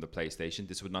games from the PlayStation,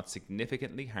 this would not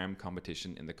significantly harm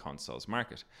competition in the consoles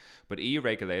market. But EU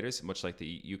regulators, much like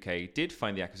the UK, did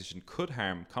find the acquisition could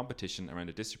harm competition around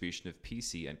the distribution of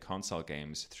PC and console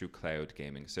games through cloud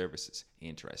gaming services.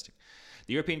 Interesting.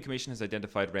 The European Commission has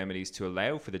identified remedies to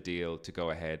allow for the deal to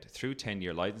go ahead through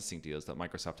 10-year licensing deals that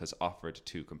Microsoft has offered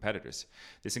to competitors.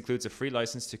 This includes a free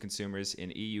license to consumers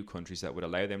in EU countries that would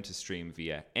allow them to stream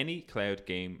via any cloud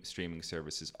game streaming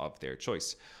services of their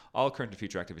choice. All current and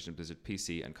future Activision Blizzard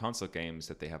PC and console games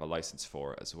that they have a license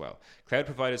for as well. Cloud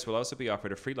providers will also be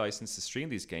offered a free license to stream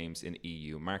these games in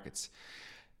EU markets.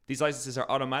 These licenses are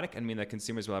automatic and mean that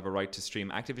consumers will have a right to stream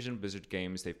Activision Blizzard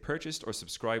games they've purchased or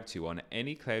subscribed to on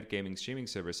any cloud gaming streaming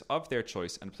service of their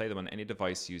choice and play them on any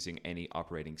device using any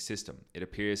operating system. It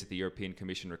appears that the European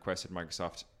Commission requested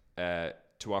Microsoft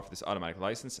to offer this automatic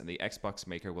license, and the Xbox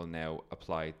maker will now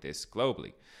apply this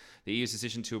globally. The EU's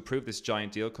decision to approve this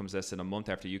giant deal comes less than a month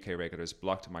after UK regulators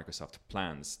blocked Microsoft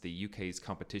plans. The UK's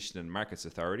Competition and Markets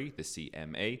Authority, the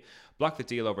CMA, blocked the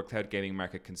deal over cloud gaming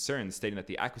market concerns, stating that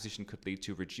the acquisition could lead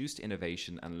to reduced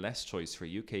innovation and less choice for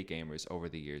UK gamers over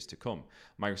the years to come.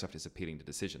 Microsoft is appealing the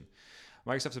decision.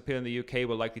 Microsoft's appeal in the UK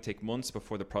will likely take months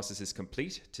before the process is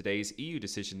complete. Today's EU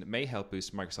decision may help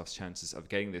boost Microsoft's chances of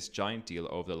getting this giant deal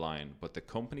over the line, but the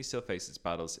company still faces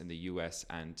battles in the US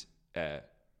and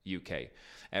UK.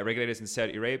 Regulators in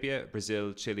Saudi Arabia,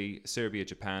 Brazil, Chile, Serbia,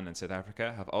 Japan, and South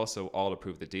Africa have also all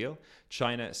approved the deal.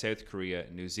 China, South Korea,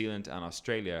 New Zealand, and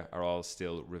Australia are all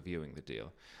still reviewing the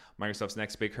deal. Microsoft's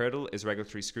next big hurdle is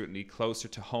regulatory scrutiny closer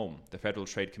to home. The Federal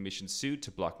Trade Commission sued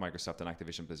to block Microsoft and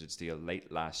Activision Blizzard's deal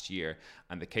late last year,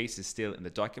 and the case is still in the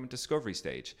document discovery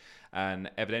stage. An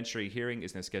evidentiary hearing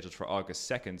is now scheduled for August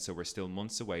 2nd, so we're still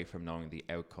months away from knowing the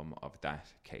outcome of that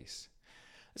case.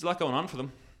 There's a lot going on for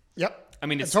them. Yep. I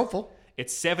mean, it's hopeful.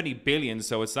 It's 70 billion,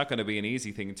 so it's not going to be an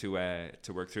easy thing to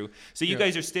work through. So you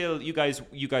guys are still you guys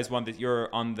want that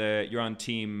you're on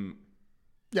team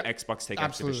Xbox take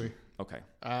absolutely. Activision. Okay.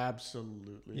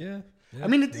 Absolutely. Yeah. I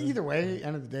mean, either way,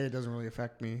 end of the day, it doesn't really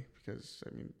affect me because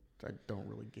I don't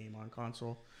really game on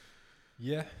console.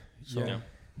 Yeah. So, yeah.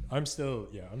 I'm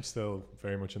still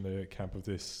very much in the camp of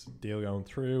this deal going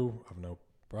through. I have no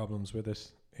problems with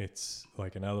it. It's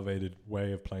like an elevated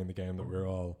way of playing the game that we're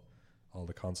all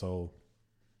the console,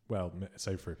 well,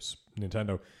 say for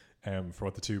Nintendo, for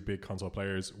what the two big console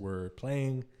players were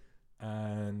playing.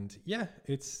 And yeah,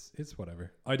 it's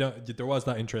whatever. There was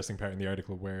that interesting part in the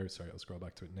article where, sorry, I'll scroll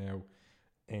back to it now.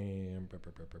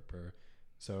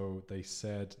 So they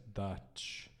said that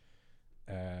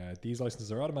these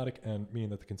licenses are automatic and mean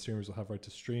that the consumers will have right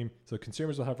to stream. So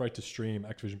consumers will have right to stream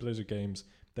Activision Blizzard games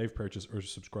they've purchased or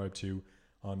subscribed to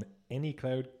on any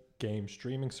cloud game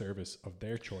streaming service of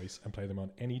their choice and play them on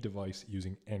any device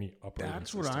using any operating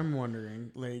system. That's what I'm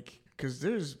wondering. Because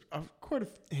there's quite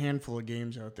a handful of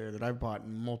games out there that I've bought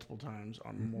multiple times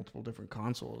on multiple different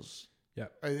consoles. Yeah.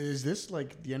 Is this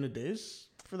like the end of days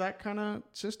for that kind of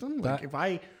system? Like if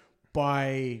I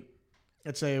buy,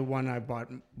 let's say one I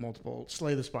bought multiple,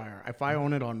 Slay the Spire. If I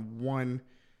own it on one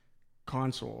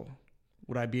console,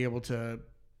 would I be able to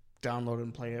download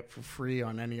and play it for free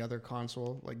on any other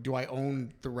console? Like, do I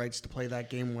own the rights to play that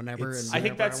game whenever and I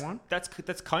think I want? that's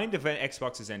kind of an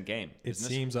Xbox's end game. It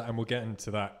seems that, and we'll get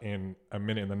into that in a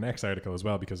minute in the next article as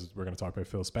well, because we're going to talk about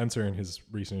Phil Spencer and his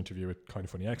recent interview with Kind of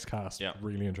Funny Xcast. Yeah.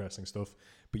 Really interesting stuff.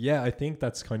 But yeah, I think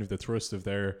that's kind of the thrust of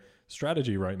their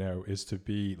strategy right now, is to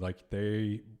be like,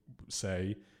 they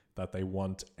say that they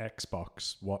want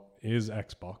Xbox. What is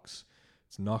Xbox?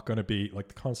 It's not going to be like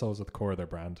the consoles at the core of their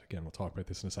brand. Again, we'll talk about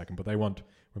this in a second. But they want,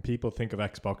 when people think of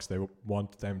Xbox, they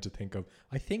want them to think of,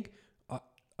 I think,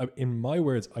 in my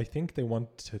words, I think they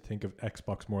want to think of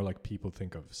Xbox more like people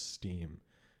think of Steam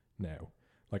now.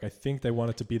 Like I think they want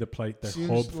it to be the hub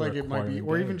Seems for like it might be, acquiring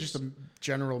or even games. just a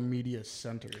general media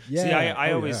center. Yeah. See,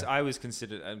 I Oh, always yeah. I always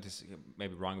considered, I'm just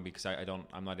maybe wrong because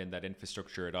I'm not in that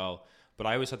infrastructure at all. But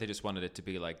I always thought they just wanted it to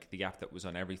be like the app that was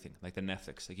on everything, like the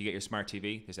Netflix. Like you get your smart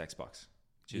TV, there's Xbox.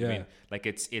 Do you know what I Yeah. mean? Like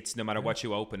it's no matter what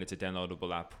you open, it's a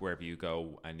downloadable app wherever you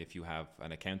go. And if you have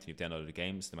an account and you've downloaded the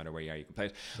games, no matter where you are, you can play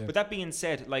it. Yeah. But that being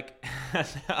said, like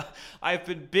I've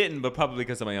been bitten, but probably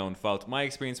because of my own fault. My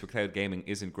experience with cloud gaming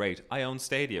isn't great. I owned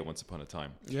Stadia once upon a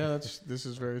time. Yeah, this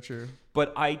is very true.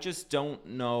 But I just don't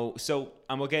know. So,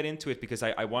 and we'll get into it because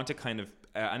I want to kind of,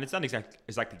 and it's not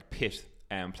exactly pit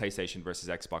PlayStation versus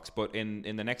Xbox. But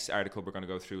in the next article, we're going to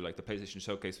go through like the PlayStation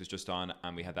Showcase was just on,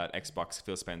 and we had that Xbox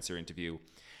Phil Spencer interview,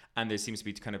 and there seems to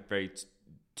be kind of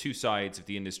two sides of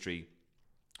the industry,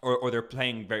 or they're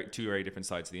playing two very different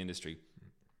sides of the industry.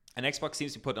 And Xbox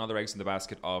seems to be putting all their eggs in the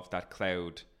basket of that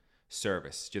cloud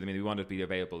service. Do you know what I mean? We want it to be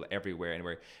available everywhere,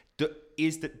 anywhere.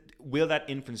 Will that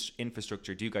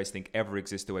infrastructure, do you guys think, ever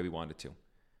exist the way we want it to?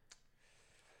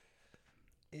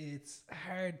 It's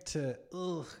hard to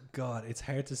it's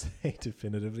hard to say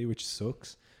definitively, which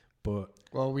sucks. But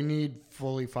Well, we need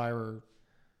fully fiber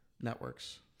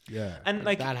networks. yeah, And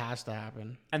like that has to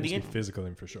happen. and the the physical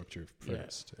infrastructure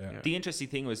first. Yeah. The interesting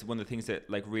thing was one of the things that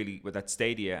like really with that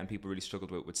Stadia and people really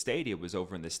struggled with Stadia was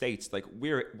over in the States. Like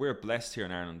we're blessed here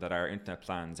in Ireland that our internet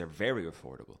plans are very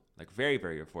affordable, like very,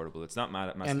 very affordable. It's not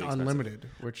massively And expensive. unlimited,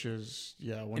 which is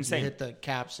once Insane. you hit the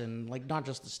caps in like not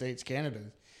just the States, Canada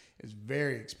is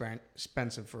very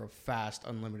expensive for a fast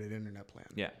unlimited internet plan.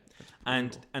 Yeah,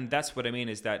 and that's what I mean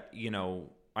is that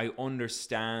I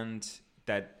understand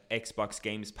that Xbox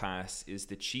Games Pass is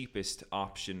the cheapest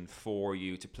option for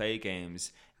you to play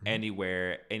games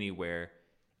anywhere,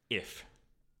 if.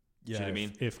 Yeah, Do you know what I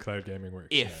mean? If cloud gaming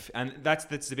works. And that's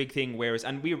the big thing. Whereas,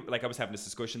 and I was having this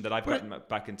discussion that I've gotten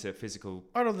back into physical.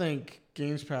 I don't think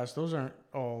Games Pass, those aren't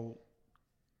all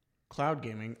cloud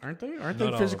gaming, aren't they? Aren't Not they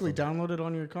all of physically them. downloaded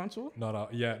on your console? Not all.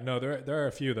 Yeah, no, there are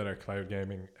a few that are cloud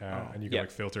gaming, and you can Yeah.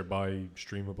 like filter by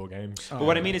streamable games. But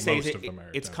what I mean to say is Most of them are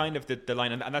it's down. kind of the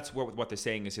line, and that's what they're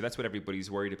saying is that's what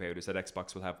everybody's worried about is that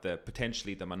Xbox will have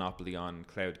potentially the monopoly on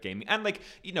cloud gaming. And like,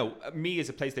 me as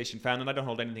a PlayStation fan, and I don't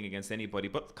hold anything against anybody,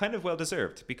 but kind of well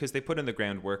deserved because they put in the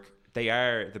groundwork. They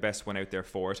are the best one out there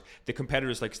for it. The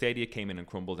competitors like Stadia came in and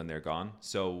crumbled and they're gone.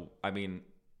 So, I mean,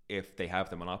 if they have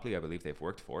the monopoly, I believe they've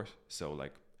worked for it. So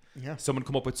like, Yeah. someone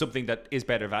come up with something that is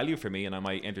better value for me and I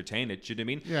might entertain it. Do you know what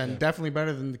I mean? Yeah, and definitely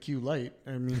better than the Q Lite.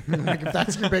 I mean, like if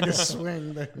that's your biggest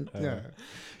swing, then yeah.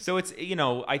 So it's,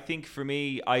 I think for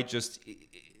me, I just,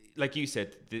 like you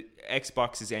said, the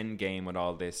Xbox's end game with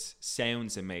all this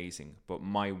sounds amazing, but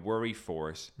my worry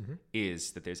for it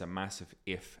is that there's a massive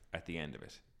if at the end of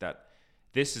it. That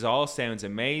this all sounds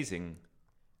amazing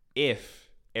if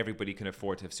everybody can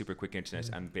afford to have super quick internet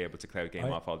and be able to cloud game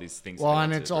off all these things. Well, that they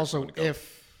and want it's to- also want to go.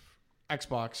 if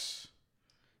Xbox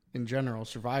in general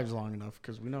survives long enough,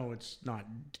 because we know it's not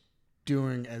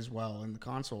doing as well in the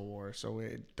console war, so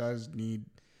it does need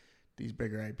these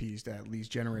bigger IPs to at least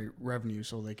generate revenue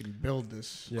so they can build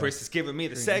this. Yeah. Chris is giving me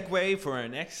the segue for our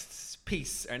next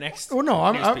piece. Our next. Oh no,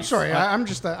 I'm piece. sorry. I'm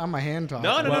just I'm a hand talker.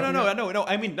 No.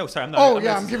 I mean, no. Sorry, I'm not. Oh I'm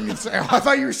yeah, not- I'm giving you. I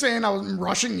thought you were saying I was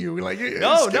rushing you. Like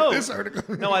No, skip no. this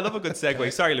article. No, I love a good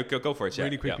segue. Sorry, Luke, go for it. Yeah,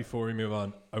 Really quick yeah. before we move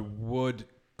on, I would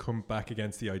come back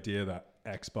against the idea that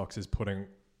Xbox is putting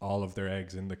all of their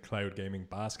eggs in the cloud gaming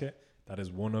basket. That is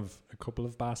one of a couple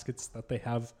of baskets that they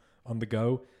have on the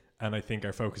go. And I think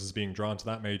our focus is being drawn to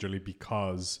that majorly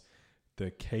because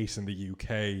the case in the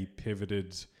UK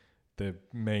pivoted the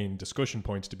main discussion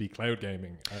points to be cloud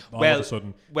gaming. All of a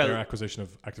sudden, their acquisition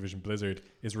of Activision Blizzard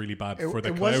is really bad for the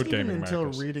it cloud wasn't even gaming until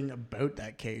market. reading about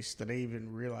that case that I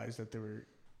even realized that they were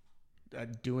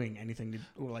doing anything to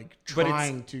like But it's-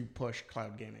 trying to push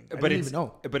cloud gaming. I But didn't it's even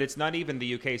know. But it's not even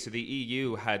the UK. So the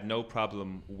EU had no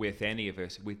problem with any of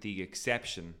it, with the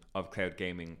exception of cloud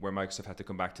gaming, where Microsoft had to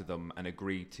come back to them and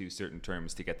agree to certain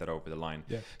terms to get that over the line.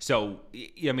 Yeah. So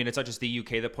I mean, it's not just the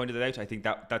UK that pointed it out. I think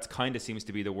that's kind of seems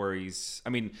to be the worries. I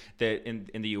mean,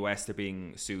 in the US, they're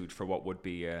being sued for what would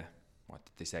be what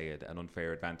did they say, an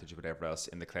unfair advantage or whatever else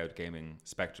in the cloud gaming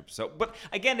spectrum. So, but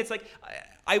again, it's like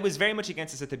I was very much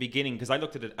against this at the beginning because I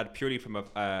looked at it purely from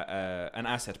an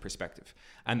asset perspective,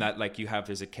 and that like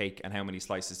there's a cake, and how many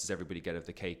slices does everybody get of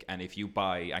the cake? And if you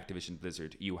buy Activision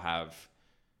Blizzard, you have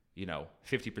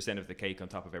 50% of the cake on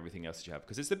top of everything else that you have,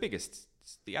 because it's the biggest.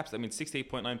 It's the apps. I mean,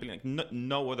 68.9 billion. Like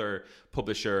no other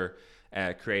publisher,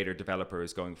 creator, developer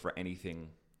is going for anything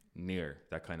near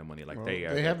that kind of money. Like Well,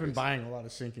 they have been buying a lot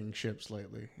of sinking ships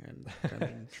lately, and I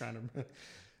mean, trying to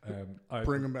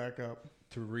Bring them back up.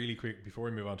 To really quick, before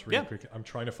we move on to really quick, I'm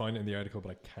trying to find it in the article,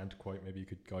 but I can't quite. Maybe you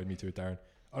could guide me to it, Darren.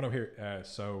 Oh no, here.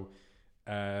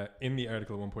 In the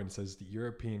article at one point it says the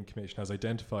European Commission has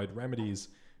identified remedies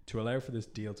to allow for this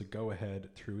deal to go ahead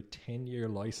through 10-year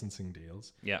licensing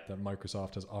deals that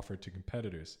Microsoft has offered to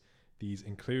competitors. These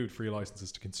include free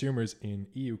licenses to consumers in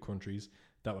EU countries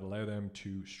that would allow them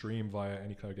to stream via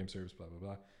any cloud game service, blah, blah,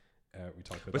 blah. We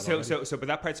talked about that but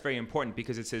that part's very important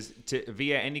because it says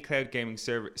via any cloud gaming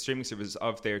streaming services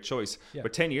of their choice. Yeah.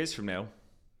 But 10 years from now,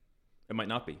 it might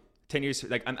not be. 10 years,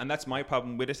 and that's my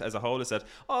problem with it as a whole, is that,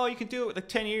 you can do it like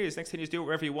 10 years, next 10 years, do it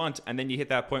wherever you want. And then you hit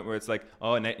that point where it's like,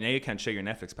 now you can't share your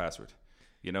Netflix password.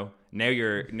 You know, now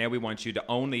we want you to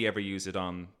only ever use it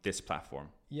on this platform.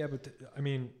 Yeah, but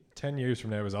 10 years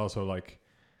from now is also like,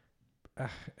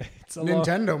 it's a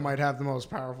Nintendo might have the most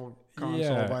powerful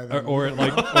console by then.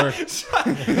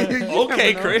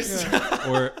 Okay, Chris.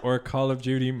 Or Call of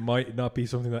Duty might not be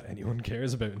something that anyone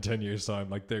cares about in 10 years' time.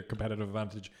 Like, their competitive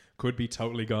advantage could be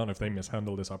totally gone if they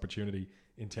mishandle this opportunity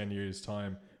in 10 years'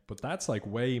 time. But that's like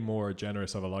way more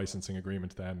generous of a licensing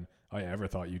agreement than I ever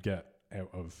thought you'd get out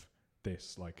of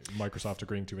this. Like, Microsoft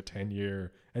agreeing to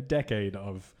a decade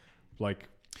of like.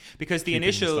 Because the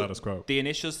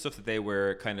initial stuff that they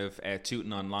were kind of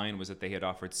tooting online was that they had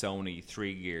offered Sony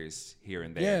 3 years here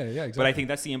and there. Yeah, exactly. But I think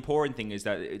that's the important thing, is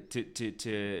that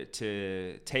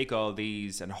to take all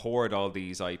these and hoard all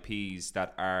these IPs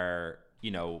that are,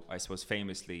 I suppose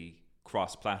famously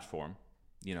cross-platform,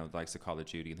 like the Call of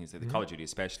Duty and things like the Call of Duty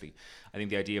especially. I think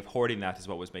the idea of hoarding that is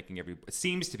what was making it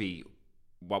seems to be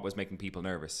what was making people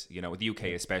nervous, with the UK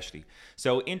especially.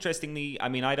 So interestingly,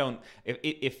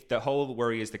 if the whole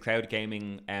worry is the cloud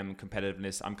gaming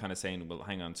competitiveness, I'm kind of saying, well,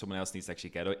 hang on, someone else needs to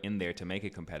actually get in there to make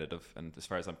it competitive. And as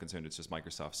far as I'm concerned, it's just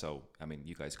Microsoft. So,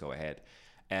 you guys go ahead.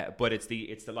 But it's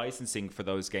the licensing for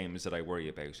those games that I worry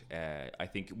about. I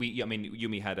think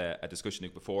Yumi had a discussion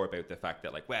before about the fact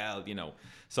that,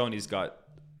 Sony's got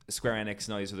Square Enix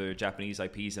now with their Japanese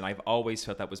IPs, and I've always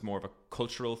felt that was more of a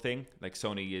cultural thing. Like,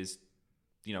 Sony is,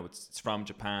 it's from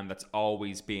Japan. That's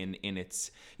always been in its,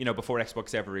 before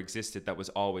Xbox ever existed, that was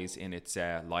always in its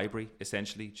library,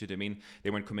 essentially. Do you know what I mean?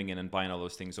 They weren't coming in and buying all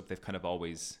those things up. They've kind of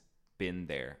always been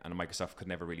there. And Microsoft could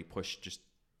never really push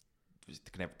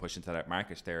into that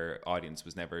market. Their audience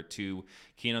was never too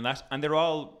keen on that. And they're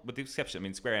all, with the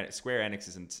exception, Square Enix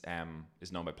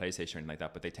is known by PlayStation or anything like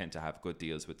that, but they tend to have good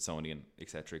deals with Sony and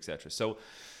et cetera, et cetera. So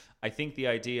I think the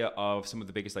idea of some of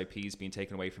the biggest IPs being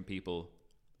taken away from people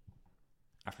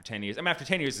after 10 years. After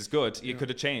 10 years is good. You could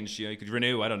have changed. You could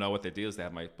renew. I don't know what the deals they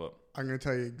have, but I'm going to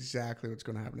tell you exactly what's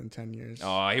going to happen in 10 years.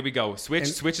 Oh, here we go. Switch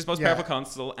is the most powerful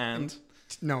console, and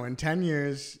in 10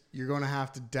 years, you're going to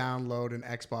have to download an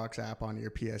Xbox app on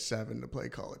your PS7 to play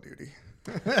Call of Duty.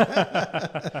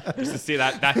 Just to see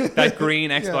that green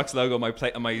Xbox logo on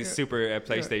my super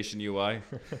PlayStation UI.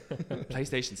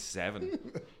 PlayStation 7.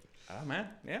 Oh man,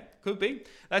 yeah, could be.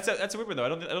 That's a weird one though. I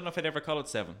don't know if I'd ever call it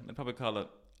 7. I'd probably call it.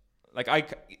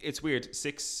 It's weird.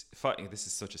 6, 5. This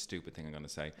is such a stupid thing I'm going to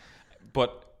say,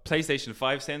 but PlayStation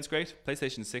 5 sounds great.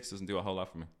 PlayStation 6 doesn't do a whole lot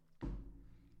for me.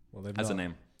 Well, as a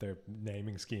name, their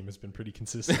naming scheme has been pretty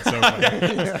consistent so far.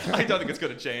 I don't think it's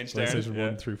going to change. PlayStation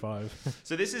 1 through 5.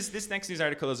 So this next news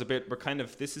article is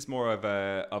this is more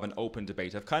of an open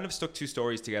debate. I've kind of stuck 2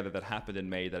 stories together that happened in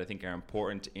May that I think are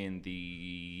important in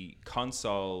the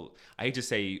console. I hate to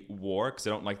say war because I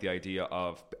don't like the idea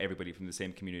of everybody from the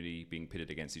same community being pitted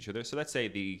against each other. So let's say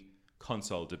the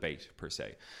console debate per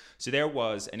se. So there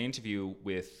was an interview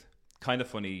with Kind of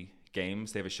Funny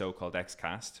Games. They have a show called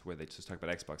XCast where they just talk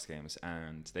about Xbox games,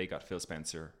 and they got Phil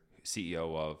Spencer,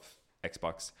 CEO of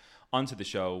Xbox, onto the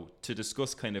show to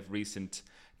discuss kind of recent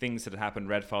things that had happened.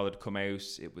 Redfall had come out.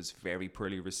 It was very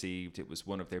poorly received. It was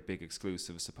one of their big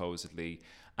exclusives, supposedly.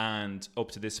 And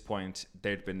up to this point,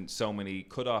 there'd been so many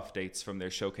cut-off dates from their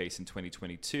showcase in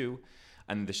 2022.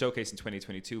 And the showcase in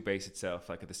 2022 based itself,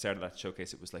 like at the start of that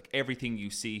showcase, it was like everything you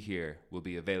see here will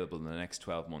be available in the next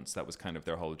 12 months. That was kind of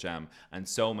their whole jam. And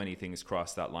so many things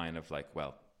crossed that line of like,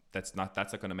 well, that's not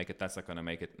going to make it, that's not going to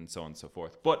make it, and so on and so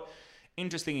forth. But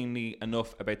interestingly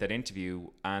enough about that interview,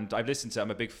 and I've listened to,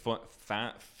 I'm a big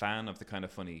fan of the Kind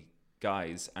of Funny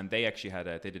guys, and they actually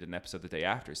they did an episode the day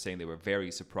after saying they were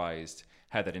very surprised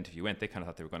how that interview went. They kind of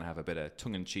thought they were going to have a bit of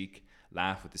tongue-in-cheek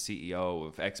laugh with the CEO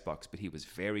of Xbox, but he was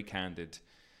very candid,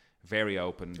 very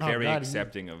open,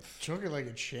 accepting of. Took it like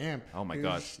a champ. Oh my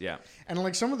God, yeah. And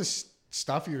like some of the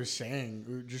stuff he was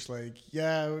saying, just like,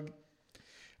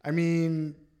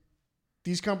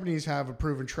 these companies have a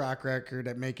proven track record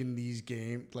at making these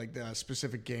games, like the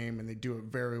specific game, and they do it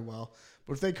very well.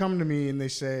 But if they come to me and they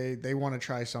say they want to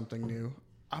try something new,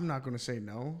 I'm not going to say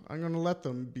no. I'm going to let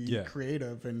them be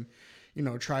creative and, you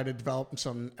know, try to develop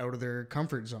something out of their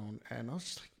comfort zone. And I was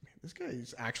just like, man, this guy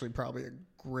is actually probably a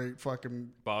great fucking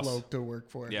boss bloke to work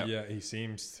for. Yeah, he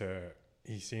seems to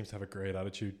have a great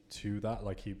attitude to that.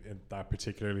 Like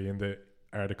particularly in the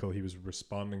article, he was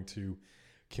responding to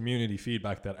community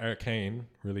feedback that Arcane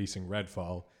releasing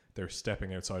Redfall, they're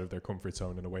stepping outside of their comfort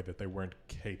zone in a way that they weren't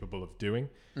capable of doing.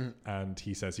 And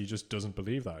he says he just doesn't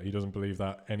believe that. He doesn't believe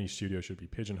that any studio should be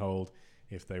pigeonholed.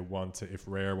 If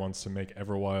Rare wants to make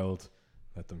Everwild,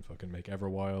 let them fucking make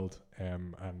Everwild.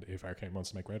 And if Arcane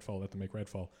wants to make Redfall, let them make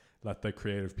Redfall. Let the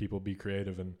creative people be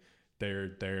creative, and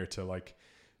they're there to like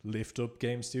lift up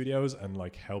game studios and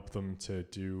like help them to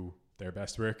do their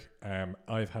best work.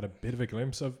 I've had a bit of a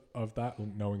glimpse of that,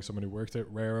 knowing someone who worked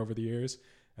at Rare over the years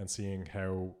and seeing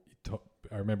how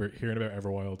I remember hearing about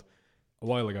Everwild a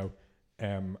while ago,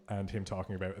 and him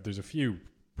talking about there's a few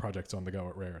projects on the go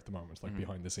at Rare at the moment, like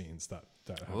behind the scenes that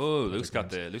have Luke's got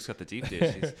the deep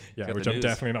dish. Yeah, which I'm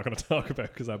definitely not going to talk about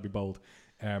because that'd be bold.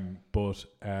 But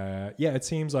it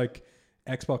seems like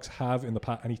Xbox have in the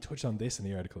past, and he touched on this in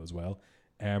the article as well,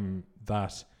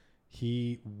 that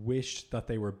he wished that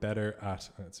they were better at,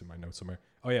 it's in my notes somewhere.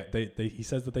 Oh yeah, he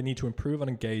says that they need to improve on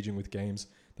engaging with games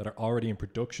that are already in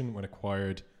production when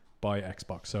acquired by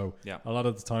Xbox. So a lot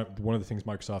of the time, one of the things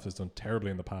Microsoft has done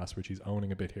terribly in the past, which he's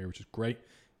owning a bit here, which is great,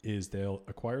 is they'll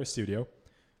acquire a studio.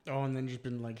 Oh, and then just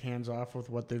been like hands off with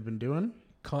what they've been doing?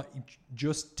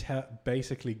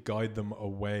 Basically guide them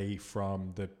away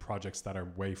from the projects that are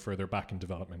way further back in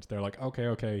development. They're like,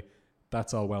 okay,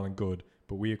 that's all well and good,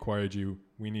 but we acquired you.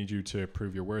 We need you to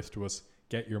prove your worth to us.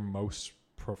 Get your most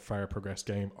far progressed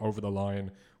game over the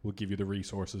line. We'll give you the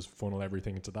resources, funnel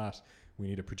everything into that. We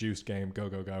need a produced game.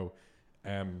 Go.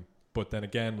 But then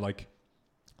again, like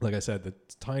I said, the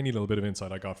tiny little bit of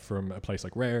insight I got from a place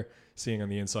like Rare, seeing on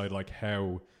the inside like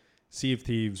how Sea of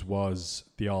Thieves was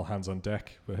the all hands on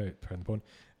deck, pardon the pun,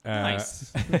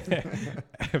 Nice.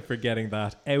 for getting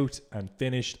that out and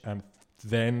finished and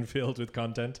then filled with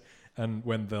content. And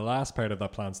when the last part of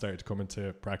that plan started to come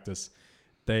into practice,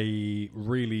 they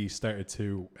really started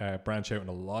to branch out in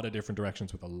a lot of different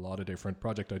directions with a lot of different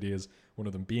project ideas, one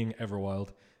of them being Everwild.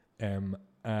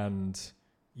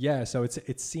 So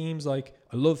it seems like,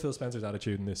 I love Phil Spencer's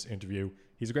attitude in this interview.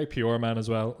 He's a great PR man as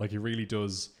well. Like, he really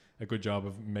does a good job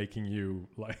of making you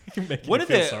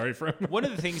feel sorry for him. One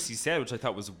of the things he said, which I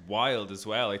thought was wild as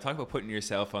well, talk about putting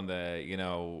yourself on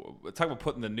talk about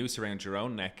putting the noose around your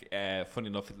own neck. Funny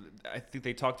enough, I think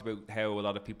they talked about how a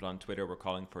lot of people on Twitter were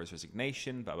calling for his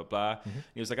resignation, blah, blah, blah. Mm-hmm.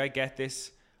 He was like, I get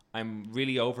this. I'm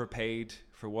really overpaid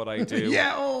for what I do.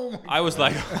 Yeah, oh my God. I was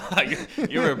like,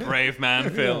 you're a brave man,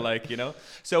 Phil. Yeah.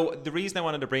 So the reason I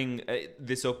wanted to bring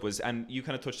this up was, and you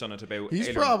kind of touched on it about... He's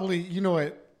probably, you know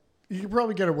what, you can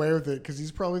probably get away with it because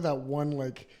he's probably that one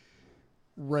like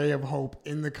ray of hope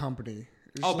in the company.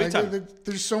 Big time.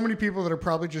 There's so many people that are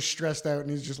probably just stressed out, and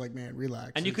he's just like, man,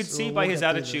 relax. And you could see by his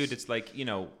attitude, it's like,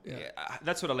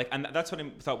 that's what I like. And that's what I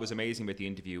thought was amazing with the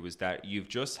interview, was that you've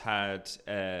just had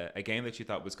a game that you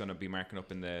thought was going to be marking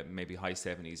up in the maybe high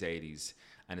 70s, 80s,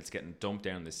 and it's getting dumped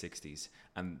down in the 60s.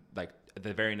 And like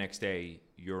the very next day,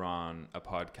 you're on a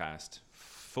podcast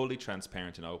fully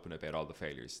transparent and open about all the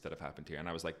failures that have happened here. And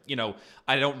I was like,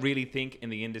 I don't really think in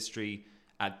the industry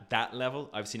at that level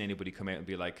I've seen anybody come out and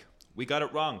be like, we got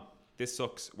it wrong, this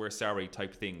sucks, we're sorry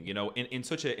type thing, in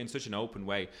such an open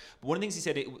way. But one of the things he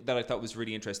said that I thought was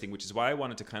really interesting, which is why I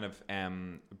wanted to kind of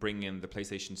bring in the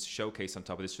PlayStation showcase on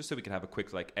top of this, just so we could have a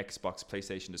quick like Xbox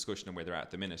PlayStation discussion on where they're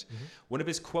at the minute. Mm-hmm. One of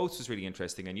his quotes was really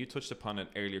interesting, and you touched upon it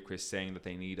earlier, Chris, saying that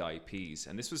they need IPs,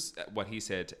 and this was what he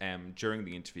said during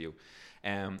the interview.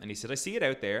 And he said, I see it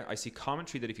out there. I see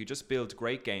commentary that if you just build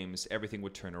great games, everything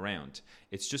would turn around.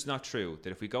 It's just not true. That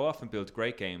if we go off and build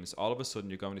great games, all of a sudden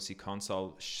you're going to see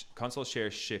console share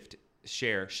shift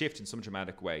in some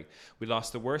dramatic way. We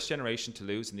lost the worst generation to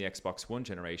lose in the Xbox One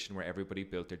generation, where everybody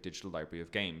built their digital library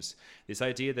of games. This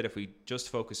idea that if we just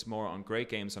focus more on great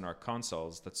games on our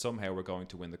consoles, that somehow we're going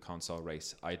to win the console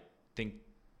race. I think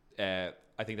that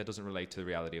doesn't relate to the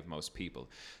reality of most people.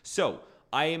 So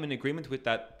I am in agreement with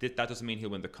that. That doesn't mean he'll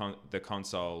win the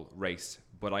console race,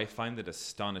 but I find it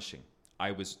astonishing.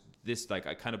 I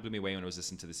kind of blew me away when I was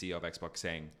listening to the CEO of Xbox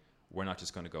saying, we're not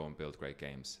just going to go and build great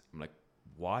games. I'm like,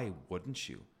 why wouldn't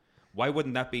you? Why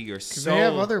wouldn't that be your sole... They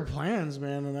have other plans,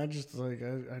 man, and I just like,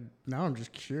 now I'm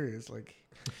just curious. Like,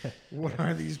 What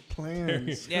are these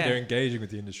plans? Yeah. They're engaging with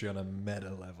the industry on a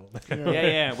meta level.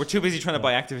 Yeah. We're too busy trying to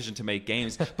buy Activision to make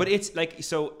games. But it's like,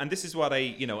 so, and this is what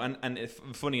and if,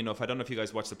 funny enough, I don't know if you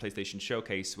guys watched the PlayStation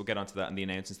Showcase. We'll get onto that and the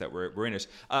announcements that were in it.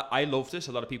 I loved it.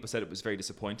 A lot of people said it was very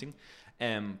disappointing.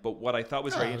 But what I thought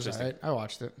was very interesting. Right. I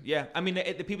watched it. Yeah, I mean,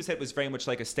 the people said it was very much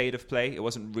like a state of play. It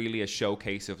wasn't really a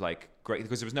showcase of like great,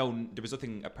 because there was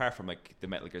nothing apart from like the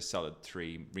Metal Gear Solid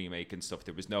 3 remake and stuff.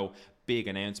 There was no big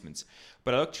announcements.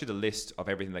 But I looked through the list of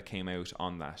everything that came out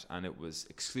on that, and it was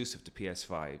exclusive to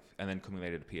PS5, and then coming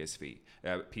later to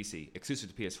PC,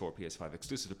 exclusive to PS4, PS5,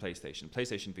 exclusive to PlayStation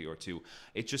VR 2.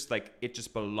 It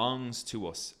just belongs to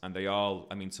us, and they all.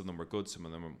 I mean, some of them were good, some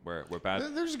of them were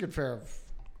bad. There's a good fair of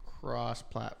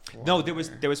cross-platform. No, there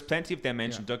was plenty of them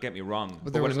mentioned. Don't get me wrong.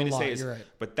 But what I mean to say you're is, right.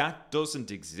 but that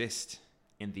doesn't exist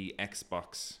in the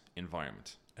Xbox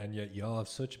environment. And yet y'all have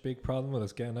such a big problem with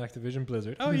us getting Activision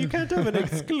Blizzard. Oh, you can't have an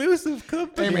exclusive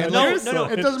company. Hey man, No.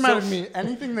 It doesn't matter to me.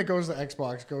 Anything that goes to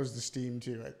Xbox goes to Steam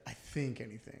too. I think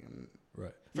anything.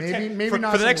 Right. Maybe for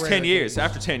not the so next rare 10 years. things.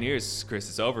 After 10 years, Chris,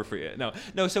 it's over for you.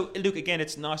 No. So Luke, again,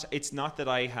 it's not that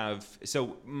I have.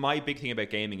 So my big thing about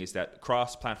gaming is that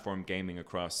cross-platform gaming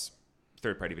across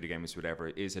third-party video games, whatever,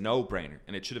 is a no-brainer,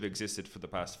 and it should have existed for the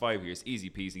past 5 years, easy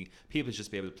peasy. People should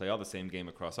just be able to play all the same game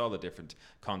across all the different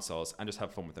consoles and just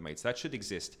have fun with their mates. That should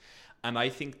exist, and I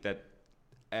think that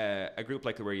a group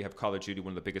like where you have Call of Duty,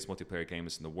 one of the biggest multiplayer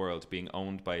games in the world, being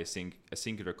owned by a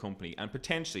singular company, and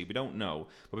potentially, we don't know,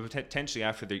 but potentially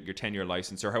after your 10-year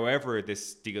license, or however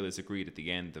this deal is agreed at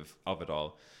the end of it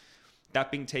all,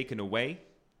 that being taken away,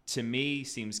 to me,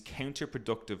 seems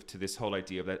counterproductive to this whole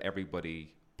idea of that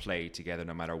everybody play together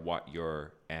no matter what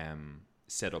you're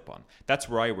set up on. That's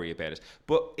where I worry about it.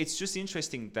 But it's just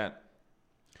interesting that,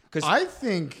 because I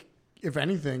think, if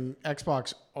anything,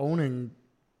 Xbox owning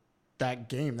that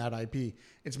game, that IP,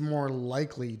 it's more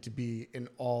likely to be an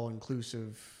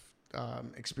all-inclusive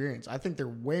experience. I think they're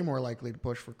way more likely to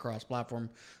push for cross-platform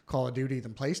Call of Duty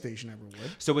than PlayStation ever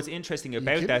would. So what's interesting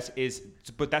about that is,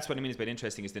 but that's what I mean is about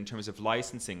interesting, is in terms of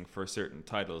licensing for certain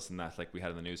titles and that, like we had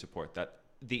in the news report, that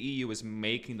the EU is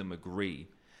making them agree,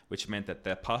 which meant that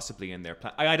they're possibly in their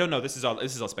plan. I don't know. This is all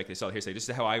speculation. It's all hearsay. This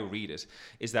is how I read it.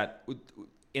 Is that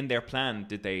in their plan?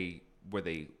 Were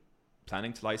they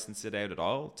planning to license it out at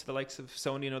all to the likes of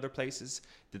Sony and other places?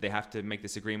 Did they have to make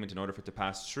this agreement in order for it to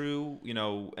pass through?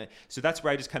 So that's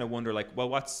where I just kind of wonder, like, well,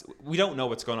 we don't know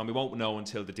what's going on. We won't know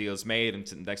until the deal's made and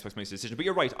the Xbox makes a decision. But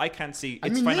you're right. I can't see.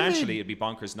 Financially, it'd be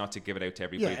bonkers not to give it out to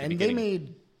everybody. Yeah, and they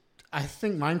made. I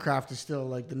think Minecraft is still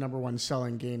like the number one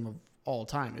selling game of all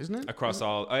time, isn't it? Across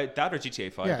all that or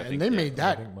GTA 5. Yeah, I think, and they made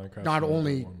that Minecraft's not number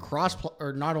only one.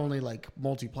 or not only like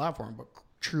multi-platform, but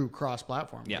true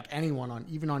cross-platform. Yeah. Like anyone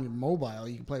even on your mobile,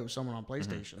 you can play with someone on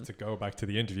PlayStation. To go back to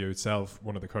the interview itself,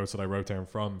 one of the quotes that I wrote down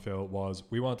from Phil was,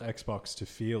 "We want Xbox to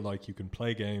feel like you can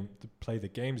play the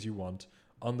games you want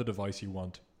on the device you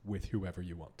want with whoever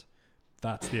you want."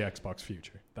 That's the Xbox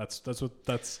future.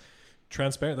 That's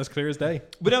transparent. That's clear as day.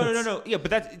 But no. Yeah,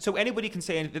 but so anybody can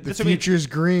say anything. The future's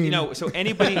green. So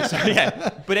anybody,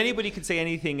 but anybody can say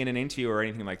anything in an interview or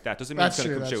anything like that. Doesn't mean it's going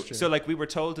to come true. True. So like we were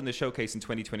told in the showcase in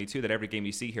 2022 that every game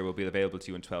you see here will be available to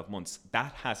you in 12 months.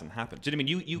 That hasn't happened. Do you know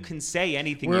what I mean? You can say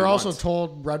anything. We're you also want.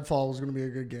 told Redfall was going to be a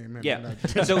good game. Yeah.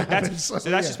 So that's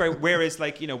just very. Whereas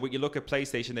like when you look at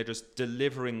PlayStation, they're just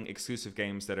delivering exclusive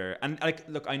games that are, and like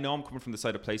look, I know I'm coming from the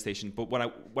side of PlayStation, but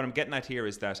what I'm getting at here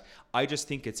is that I just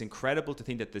think it's incredible to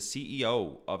think that the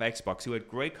CEO of Xbox, who had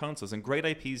great consoles and great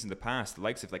IPs in the past, the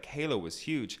likes of like Halo was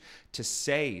huge, to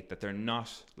say that they're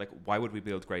not, like, why would we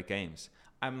build great games?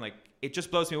 I'm like, it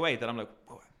just blows me away that I'm like,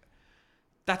 whoa,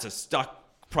 that's a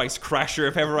stock price crasher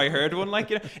if ever I heard one. Like,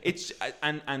 it's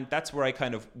and that's where I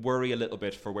kind of worry a little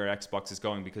bit for where Xbox is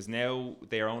going, because now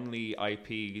their only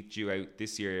IP due out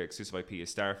this year, exclusive IP,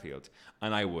 is Starfield,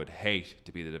 and I would hate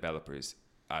to be the developers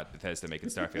at Bethesda making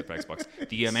Starfield for Xbox.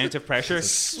 The amount of pressure.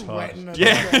 Sweating.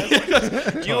 Yeah.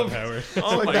 Todd Howard.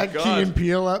 Oh like my that God. Key and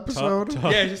Peele episode.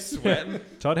 Yeah, just sweating.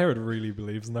 Todd Howard really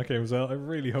believes in that game as well. I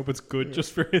really hope it's good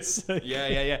just for his sake.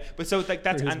 Yeah. But so like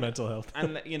that's For his mental health.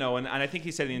 and and I think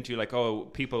he said in the interview like, oh,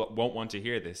 people won't want to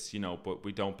hear this, but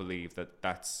we don't believe that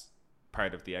that's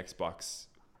part of the Xbox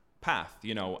path,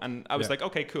 and I was like,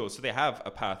 okay, cool, so they have a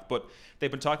path, but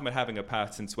they've been talking about having a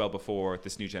path since well before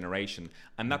this new generation,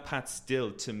 and that path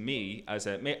still, to me,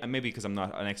 maybe because I'm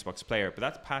not an Xbox player, but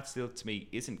that path still to me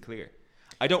isn't clear.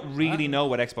 I don't really know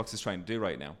what Xbox is trying to do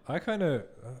right now. I kind of,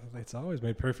 it's always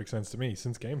made perfect sense to me.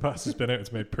 Since Game Pass has been out,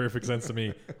 it's made perfect sense to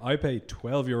me. I pay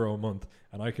 €12 a month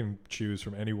and I can choose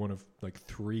from any one of like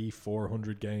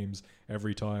 300-400 games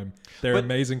every time. They're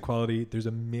amazing quality. There's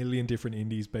a million different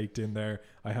indies baked in there.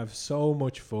 I have so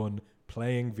much fun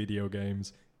playing video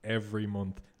games every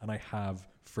month, and I have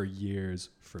for years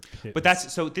for pittance. But that's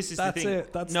the thing.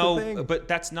 It. That's no, the thing. But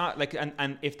that's not like,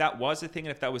 and if that was the thing,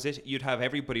 and if that was it, you'd have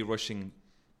everybody rushing.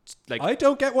 Like, I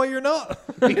don't get why you're not.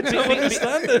 I don't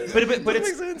understand it.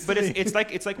 But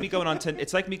it's like me going on to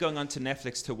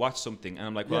Netflix to watch something, and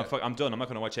I'm like, well, fuck, I'm done. I'm not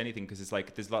going to watch anything because it's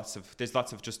like there's lots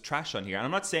of just trash on here. And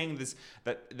I'm not saying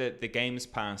that the Games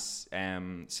Pass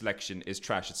selection is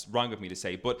trash. It's wrong of me to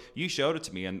say, but you showed it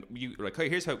to me, and you were like, hey,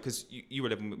 here's how, because you were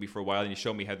living with me for a while, and you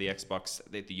showed me how the Xbox,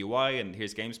 the UI, and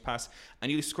here's Games Pass,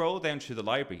 and you scroll down through the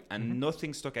library, and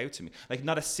nothing stuck out to me. Like,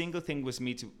 not a single thing was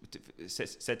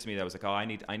said to me that was like, oh, I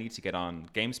need to get on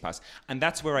Games Pass, and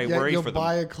that's where I worry for them. You'll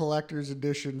buy a collector's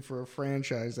edition for a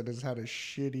franchise that has had a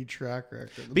shitty track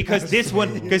record. Because this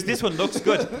one looks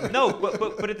good. No,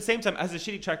 but at the same time, has a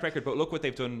shitty track record. But look what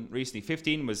they've done recently.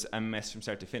 15 was a mess from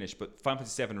start to finish, but Final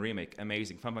Fantasy 7 remake,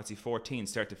 amazing. Final Fantasy 14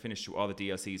 start to finish through all the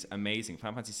DLCs, amazing.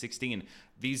 Final Fantasy 16,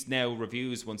 these now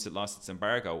reviews once it lost its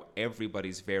embargo,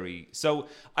 everybody's very. So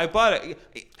I bought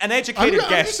an educated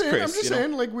guess, Chris. I'm just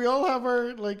saying, like, we all have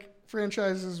our like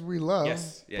franchises we love.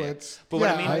 Yes, yeah, but what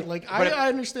I mean, I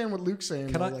understand what Luke's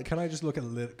saying. Can I just look at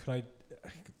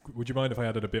would you mind if I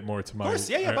added a bit more to my? Of course,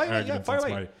 fire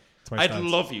away. I'd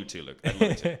love you to, Luke. I'd love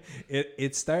you to.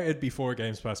 It started before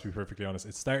Games Pass, to be perfectly honest.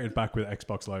 It started back with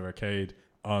Xbox Live Arcade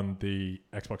on the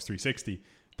Xbox 360.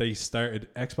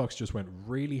 Xbox just went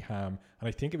really ham, and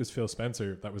I think it was Phil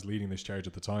Spencer that was leading this charge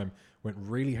at the time, went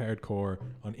really hardcore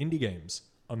on indie games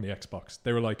on the Xbox.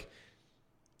 They were like,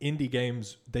 indie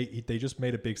games, they just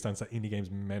made a big stance that indie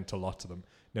games meant a lot to them.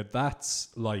 Now that's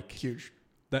like huge.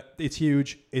 That it's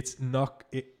huge. It's not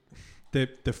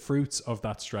the fruits of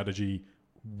that strategy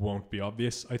won't be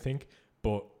obvious, I think,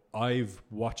 but I've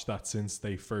watched that since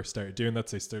they first started doing that.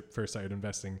 They first started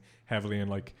investing heavily in,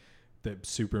 like, the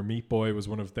Super Meat Boy was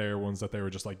one of their ones that they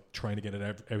were just like trying to get it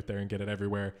out there and get it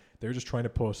everywhere. They were just trying to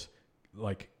put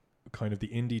like kind of the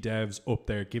indie devs up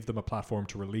there, give them a platform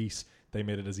to release. They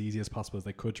made it as easy as possible as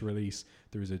they could to release.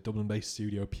 There was a Dublin-based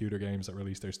studio, Pewter Games, that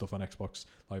released their stuff on Xbox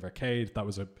Live Arcade. That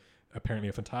was apparently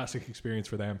a fantastic experience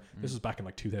for them. This was back in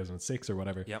like 2006 or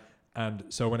whatever. Yep. And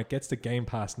so when it gets to Game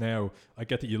Pass now, I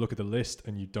get that you look at the list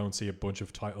and you don't see a bunch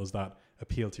of titles that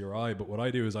appeal to your eye. But what I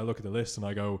do is I look at the list and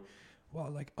I go, well,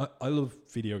 like, I love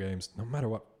video games, no matter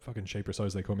what fucking shape or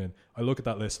size they come in. I look at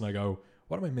that list and I go,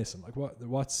 what am I missing? Like,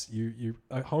 what's you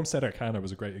Homestead Arcana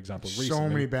was a great example. So recently.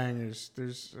 many bangers.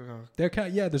 There's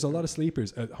there's a lot of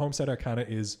sleepers. Homestead Arcana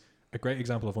is a great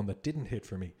example of one that didn't hit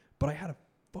for me, but I had a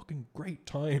fucking great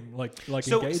time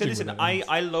engaging listen, with it.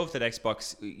 I love that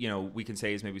Xbox, we can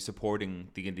say, is maybe supporting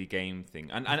the indie game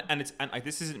thing, and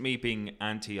this isn't me being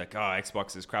anti like,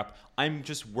 Xbox is crap. I'm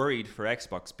just worried for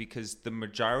Xbox because the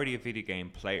majority of video game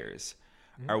players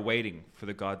are waiting for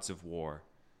the Gods of War,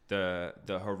 the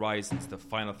Horizons, the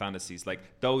Final Fantasies,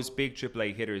 like those big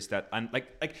AAA hitters that, and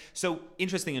like so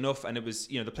interesting enough, and it was,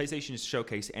 the PlayStation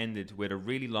showcase ended with a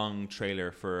really long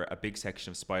trailer for a big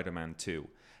section of Spider-Man 2.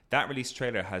 That release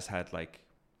trailer has had like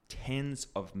tens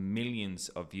of millions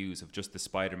of views of just the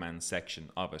Spider-Man section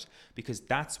of it, because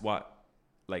that's what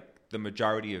like the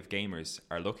majority of gamers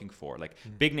are looking for. Like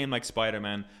big name like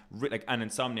Spider-Man, like, and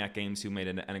Insomniac Games, who made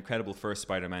an incredible first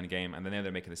Spider-Man game, and then now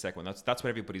they're making the second one. That's what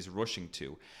everybody's rushing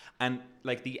to, and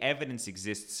like the evidence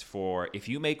exists for, if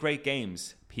you make great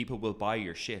games, people will buy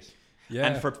your shit. Yeah,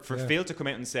 and for Phil to come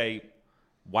out and say,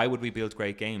 why would we build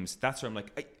great games? That's where I'm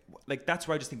like, that's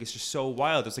where I just think it's just so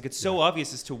wild. It's like, it's so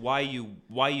obvious as to why you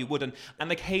would. And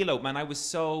like Halo, man, I was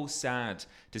so sad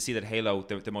to see that Halo,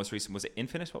 the most recent, was it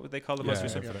Infinite? What would they call the most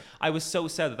recent? Infinite. I was so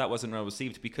sad that wasn't well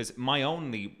received, because my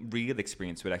only real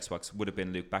experience with Xbox would have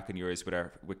been, Luke, back in yours with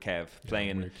Kev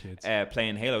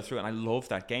playing Halo through it. And I love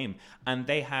that game. And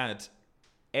they had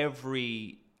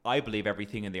I believe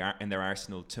everything in their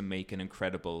arsenal to make an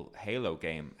incredible Halo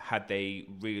game. Had they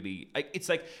really, it's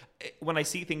like when I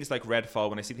see things like Redfall,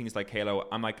 when I see things like Halo,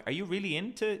 I'm like, do you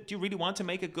really want to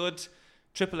make a good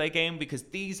AAA game? Because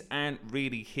these aren't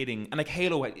really hitting. And like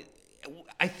Halo,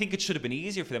 I think it should have been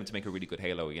easier for them to make a really good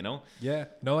Halo, Yeah,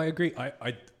 no, I agree.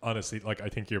 I honestly, like, I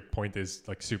think your point is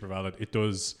like super valid. It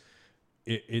does,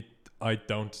 I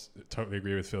don't totally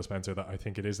agree with Phil Spencer that I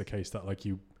think it is the case that, like,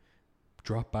 you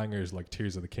drop bangers like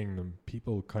Tears of the Kingdom,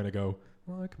 people kind of go,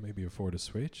 well, I can maybe afford a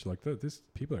Switch. Like this,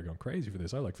 people are going crazy for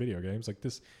this. I like video games. Like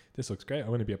this looks great. I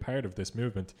want to be a part of this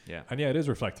movement. Yeah. And yeah, it is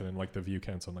reflected in like the view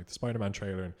counts on like the Spider-Man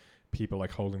trailer and people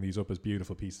like holding these up as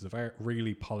beautiful pieces of art,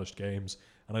 really polished games.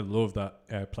 And I love that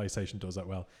PlayStation does that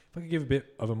well. If I could give a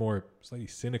bit of a more slightly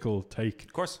cynical take,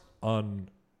 Of course. on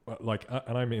like,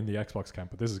 and I'm in the Xbox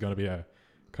camp, but this is going to be a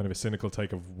kind of a cynical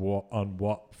take of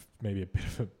what maybe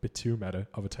a bit too meta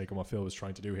of a take on what Phil was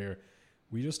trying to do here.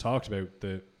 We just talked about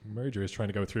the merger is trying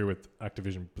to go through with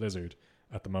Activision Blizzard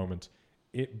at the moment.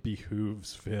 It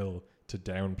behooves Phil to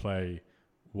downplay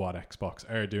what Xbox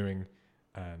are doing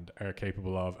and are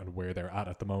capable of and where they're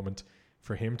at the moment.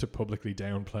 For him to publicly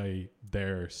downplay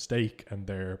their stake and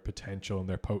their potential and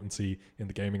their potency in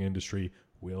the gaming industry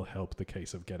will help the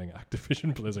case of getting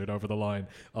Activision Blizzard over the line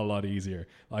a lot easier.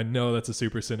 I know that's a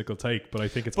super cynical take, but I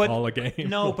think it's all a game.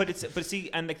 No, but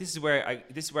see, and like this is where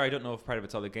I don't know if part of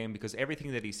it's all a game, because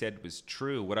everything that he said was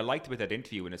true. What I liked about that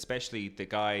interview, and especially the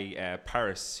guy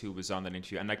Paris who was on that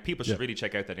interview, and like people should really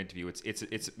check out that interview.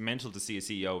 It's mental to see a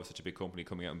CEO of such a big company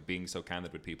coming out and being so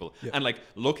candid with people and like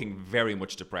looking very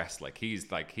much depressed. Like he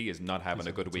is not having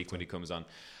a good week when he comes on.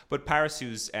 But Paris,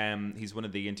 who's he's one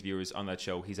of the interviewers on that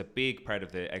show, he's a big part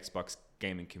of the Xbox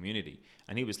gaming community,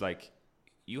 and he was like,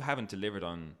 "You haven't delivered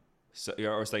on,"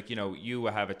 or it's like, you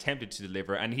have attempted to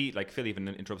deliver, and he, like, Phil even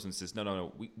interrupts and says,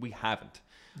 "No, we haven't."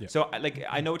 Yeah. So like,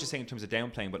 I know what you're saying in terms of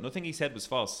downplaying, but nothing he said was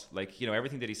false. Like,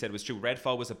 everything that he said was true.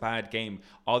 Redfall was a bad game.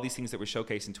 All these things that were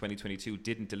showcased in 2022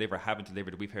 didn't deliver, haven't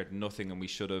delivered. We've heard nothing, and we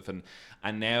should have.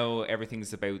 And now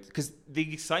everything's about, because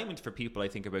the excitement for people, I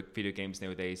think, about video games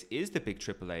nowadays is the big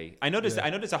AAA. I know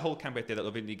there's a whole camp out there that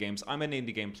love indie games. I'm an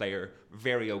indie game player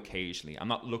very occasionally. I'm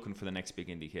not looking for the next big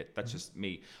indie hit. That's just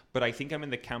me. But I think I'm in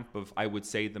the camp of, I would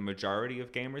say, the majority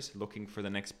of gamers looking for the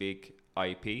next big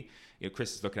IP.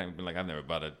 Chris is looking at me being like, I've never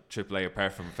bought a AAA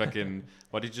apart from fucking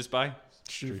what did you just buy?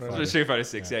 Street Fighter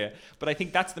 6. Yeah. But I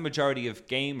think that's the majority of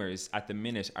gamers at the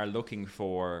minute are looking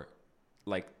for,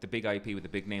 like, the big IP with the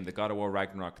big name, the God of War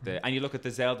Ragnarok, and you look at the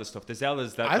Zelda stuff. The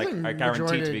Zeldas that are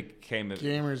guaranteed to become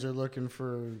gamers are looking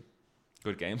for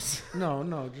good games.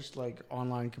 No, just like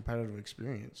online competitive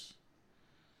experience.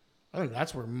 I think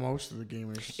that's where most of the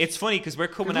gamers. It's funny because we're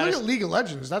coming look at at League of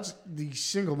Legends. That's the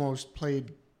single most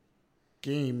played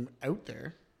game out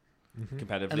there,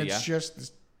 competitively, and it's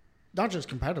just not just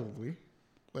competitively.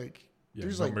 Like,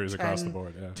 there's numbers like across the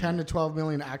board. 10 to 12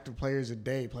 million active players a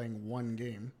day playing one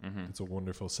game. It's a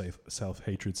wonderful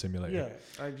self-hatred simulator.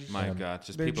 Yeah, my God,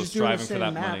 just people just striving for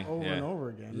that money over and over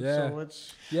again. Yeah, so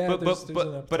it's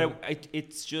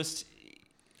it's just.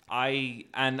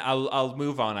 I'll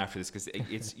move on after this because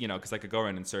it's because I could go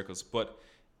around in circles, but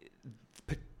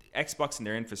Xbox and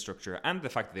their infrastructure and the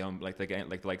fact that they own like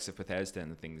the likes of Bethesda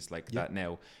and things like that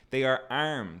now, they are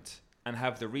armed and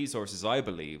have the resources, I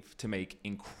believe, to make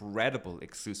incredible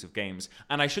exclusive games.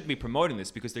 And I shouldn't be promoting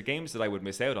this because they're games that I would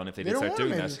miss out on if they did start doing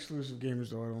that. They don't want exclusive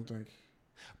games though, I don't think.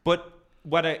 But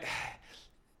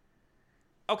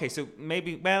okay, so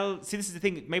maybe, this is the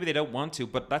thing, maybe they don't want to,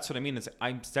 but that's what I mean, is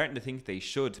I'm starting to think they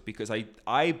should, because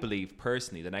I believe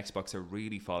personally that Xbox are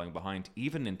really falling behind,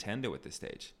 even Nintendo at this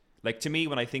stage. Like, to me,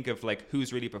 when I think of like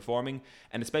who's really performing,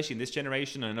 and especially in this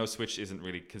generation, and I know Switch isn't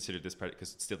really considered this part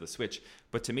because it's still the Switch,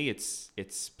 but to me it's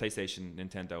PlayStation,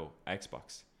 Nintendo,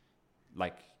 Xbox.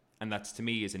 Like, and that's, to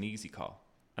me, is an easy call.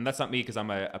 And that's not me because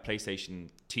I'm a PlayStation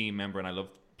team member and I love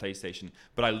PlayStation,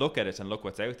 but I look at it and look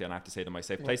what's out there, and I have to say to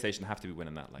myself, PlayStation have to be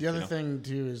winning that. Like, the other thing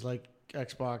too is like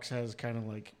Xbox has kind of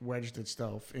like wedged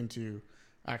itself into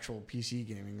actual PC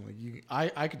gaming. Like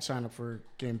I could sign up for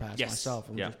Game Pass myself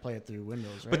and just play it through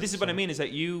Windows. Right? But this is what I mean, is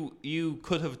that you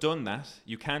could have done that.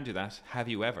 You can do that. Have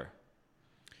you ever?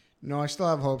 No, I still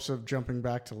have hopes of jumping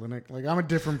back to Linux. Like, I'm a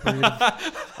different breed.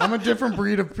 I'm a different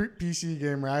breed of PC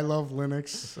gamer. I love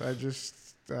Linux. I just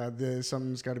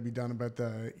something's got to be done about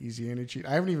the easy anti cheat.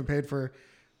 I haven't even paid for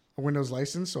a Windows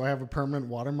license, so I have a permanent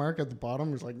watermark at the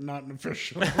bottom. It's like, not an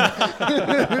official. It's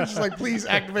just like, please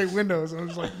activate Windows. And I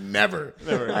was like, never.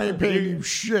 I ain't paying you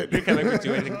shit. You can't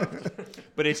do anything.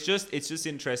 But it's just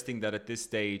interesting that at this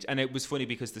stage, and it was funny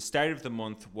because the start of the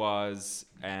month was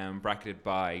bracketed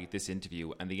by this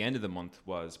interview, and the end of the month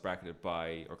was bracketed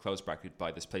by, or close bracketed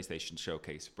by, this PlayStation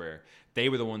showcase, where they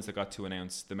were the ones that got to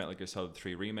announce the Metal Gear Solid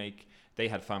 3 remake. They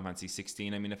had Final Fantasy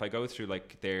 16. I mean, if I go through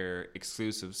like their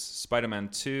exclusives, Spider-Man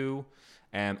 2,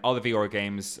 all the VR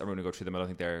games, I'm going to go through them. I don't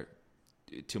think they're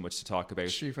too much to talk about.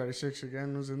 Street Fighter 6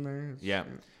 again was in there. Yeah.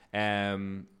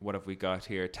 What have we got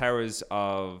here? Towers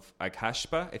of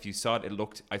Akashba. If you saw it,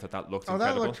 I thought that looked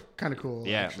incredible. That looked kind of cool.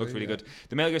 Yeah, actually, it looked really good.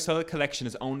 The Metal Gear Solid collection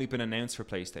has only been announced for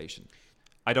PlayStation.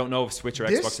 I don't know if Switch or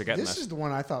Xbox are getting this that. is the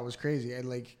one I thought was crazy.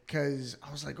 Because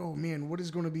I was like, oh man, what is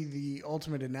going to be the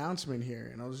ultimate announcement here?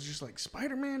 And I was just like,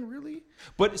 Spider-Man, really?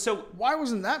 But so Why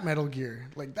wasn't that Metal Gear?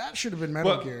 Like, that should have been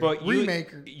Metal Gear. but Remake.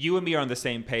 you and me are on the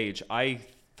same page. I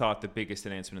thought the biggest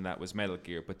announcement in that was Metal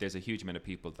Gear, but there's a huge amount of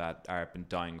people that are been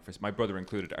dying for, my brother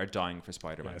included, are dying for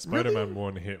Spider-Man. Yeah, Spider-Man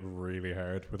 1 hit really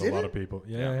hard with Did a lot it? of people.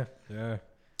 Yeah.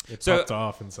 It So- popped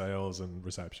off in sales and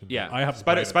reception. Yeah, I have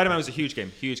Spider-Man was a huge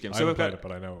game. I So haven't we've played got it,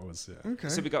 but I know it was. Yeah. Okay.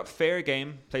 So we got Fair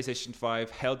Game, PlayStation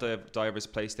 5, Helldivers,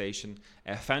 PlayStation,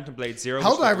 Phantom Blade Zero.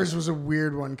 Helldivers was a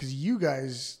weird one because you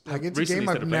guys, like, it's a recently game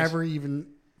I've started playing. never even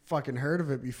fucking heard of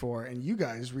it before, and you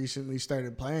guys recently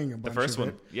started playing a bunch the first of one.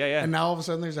 it. Yeah. And now all of a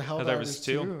sudden there's a Helldivers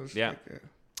 2. two. I was Yeah. like,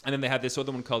 And then they had this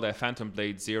other one called Phantom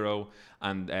Blade Zero,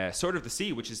 and Sword of the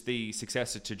Sea, which is the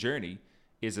successor to Journey,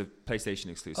 is a PlayStation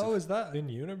exclusive. Oh, is that in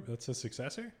Unum? That's a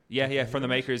successor? Yeah, from the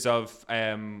makers of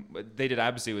they did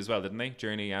Abzu as well, didn't they?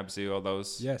 Journey, Abzu, all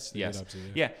those. Yes, they did Abzu,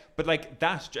 yeah. But like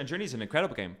that, and Journey is an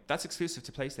incredible game. That's exclusive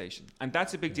to PlayStation, and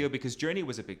that's a big deal because Journey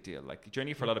was a big deal. Like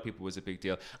Journey for a lot of people was a big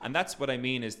deal, and that's what I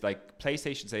mean is like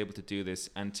PlayStation's able to do this,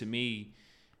 and to me,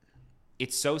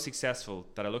 it's so successful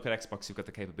that I look at Xbox who've got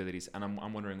the capabilities, and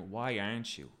I'm wondering why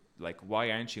aren't you? Like, why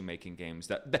aren't you making games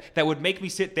that would make me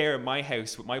sit there in my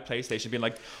house with my PlayStation being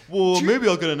like, well, maybe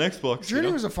I'll get an Xbox. Journey you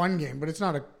know? was a fun game, but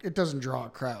it doesn't draw a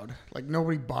crowd. Like,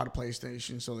 nobody bought a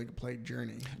PlayStation so they could play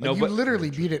Journey. Like, No, you but- literally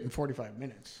beat it in 45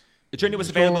 minutes. Journey was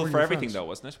Just go available over for your everything friends. though,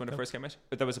 wasn't it? When it first came out,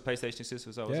 but that was a PlayStation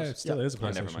exclusive. So was Yeah, it? it still is a Oh,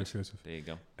 never PlayStation mind. exclusive. There you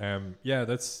go.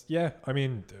 I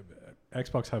mean,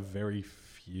 Xbox have very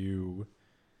few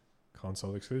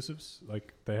console exclusives.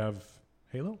 Like they have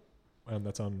Halo, and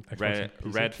that's on Xbox. and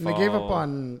PC. Redfall. And they gave up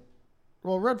on...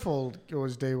 Well, Redfall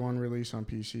was day one release on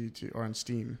PC too, or on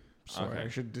Steam. Sorry, Okay. I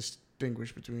should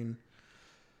distinguish between...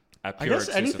 A I pure guess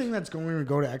exclusive. anything that's going to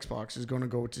go to Xbox is going to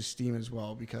go to Steam as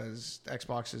well because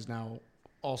Xbox is now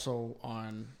also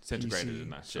on It's integrated PC, in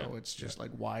that, so yeah. it's just like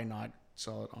why not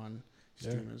sell it on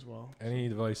Steam as well? Any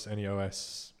device, any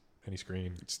OS, any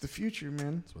screen. It's the future,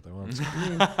 man. That's what they want.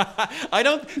 I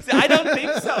don't think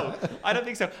so. I don't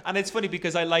think so. And it's funny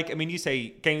because I mean, you say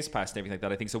Games Pass and everything like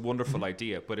that. I think it's a wonderful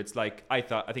idea, but it's like I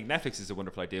think Netflix is a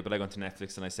wonderful idea. But I go into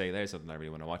Netflix and I say, there's something I really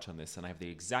want to watch on this, and I have the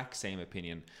exact same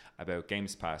opinion about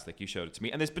Games Pass. Like you showed it to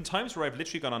me, and there's been times where I've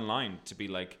literally gone online to be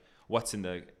like, what's in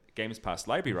the Games Pass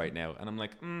library right now, and I'm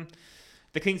like,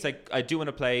 the things like I do want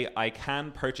to play, I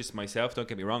can purchase myself. Don't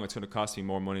get me wrong; it's going to cost me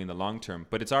more money in the long term,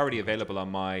 but it's already available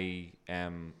on my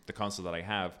the console that I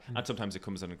have. And sometimes it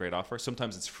comes on a great offer.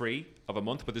 Sometimes it's free of a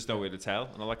month, but there's no way to tell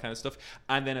and all that kind of stuff.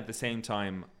 And then at the same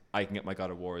time, I can get my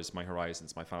God of Wars, my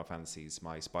Horizons, my Final Fantasies,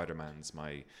 my Spider-Mans,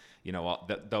 my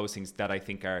those things that I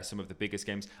think are some of the biggest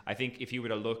games. I think if you were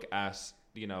to look at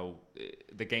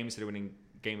the games that are winning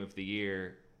Game of the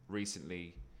Year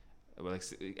recently. Well,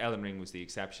 Elden Ring was the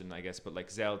exception, I guess, but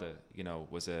like Zelda,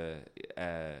 was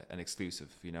an exclusive,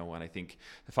 and I think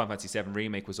the Final Fantasy VII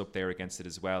remake was up there against it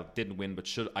as well. Didn't win, but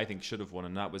should have won,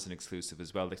 and that was an exclusive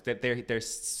as well. Like, there's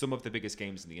some of the biggest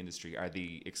games in the industry are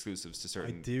the exclusives to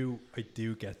certain. I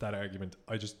do get that argument.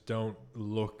 I just don't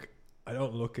look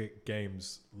at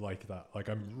games like that. Like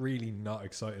I'm really not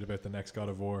excited about the next God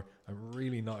of War. I'm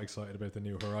really not excited about the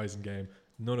new Horizon game.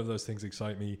 None of those things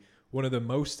excite me. One of the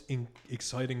most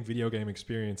exciting video game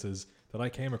experiences that I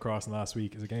came across in last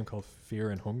week is a game called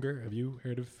Fear and Hunger. Have you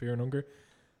heard of Fear and Hunger?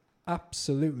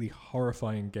 Absolutely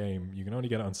horrifying game. You can only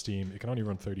get it on Steam. It can only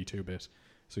run 32-bit,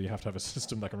 so you have to have a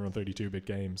system that can run 32-bit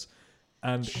games.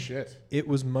 And it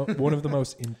was one of the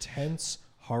most intense,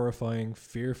 horrifying,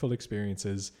 fearful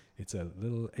experiences. It's a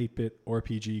little 8-bit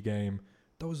RPG game.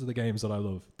 Those are the games that I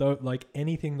love. Like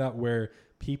anything where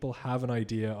people have an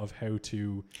idea of how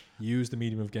to use the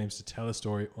medium of games to tell a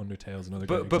story. Undertale's another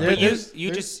great example. But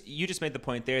you just made the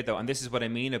point there though, and this is what I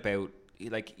mean about,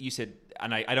 like you said,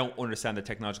 and I don't understand the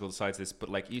technological sides of this, but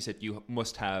like you said, you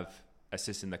must have a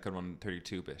system that can run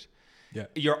 32-bit. Yeah,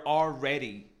 you're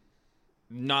already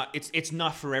not. It's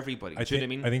not for everybody. Do you know what I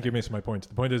mean? I think you're missing my point.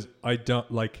 The point is, I don't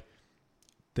like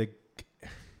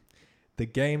the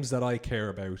games that I care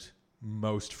about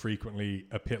most frequently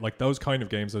like those kind of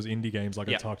games, those indie games like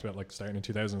I talked about, like starting in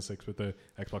 2006 with the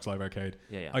Xbox Live Arcade.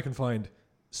 I can find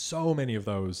so many of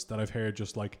those that I've heard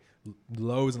just like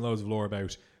loads and loads of lore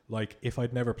about. Like if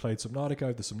I'd never played Subnautica, I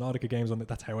have the Subnautica games on it.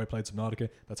 That's how I played Subnautica.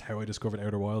 That's how I discovered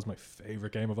Outer Wilds, my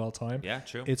favorite game of all time. Yeah,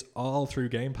 true. It's all through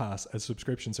Game Pass, a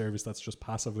subscription service that's just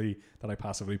I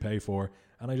passively pay for,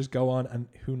 and I just go on, and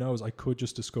who knows, I could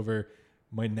just discover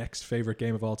my next favorite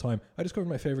game of all time. I discovered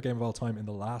my favorite game of all time in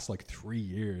the last like 3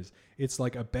 years. It's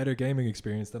like a better gaming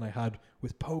experience than I had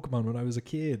with Pokemon when I was a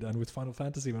kid and with Final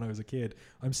Fantasy when I was a kid.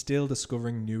 I'm still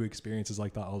discovering new experiences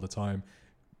like that all the time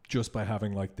just by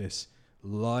having like this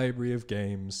library of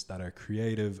games that are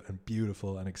creative and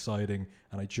beautiful and exciting,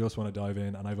 and I just want to dive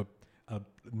in, and I have a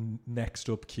next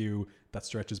up queue that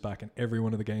stretches back, and every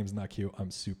one of the games in that queue I'm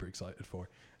super excited for,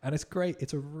 and it's great.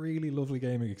 It's a really lovely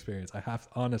gaming experience.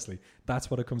 Honestly,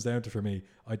 that's what it comes down to for me.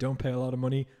 I don't pay a lot of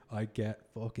money. I get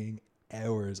fucking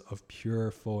hours of pure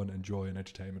fun and joy and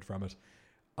entertainment from it.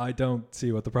 I don't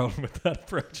see what the problem with that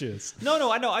approach is.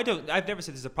 No, I know. I don't. I've never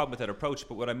said there's a problem with that approach.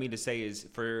 But what I mean to say is,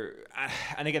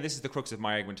 and again, this is the crux of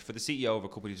my argument, for the CEO of a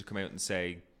company to come out and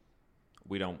say,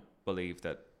 we don't believe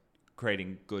that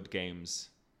creating good games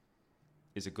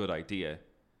is a good idea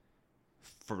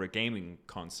for a gaming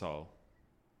console,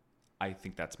 I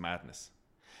think that's madness.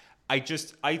 I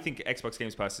think Xbox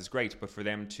Games Pass is great, but for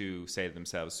them to say to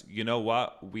themselves, you know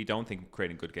what, we don't think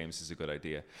creating good games is a good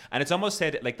idea. And it's almost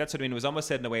said, like, that's what I mean. It was almost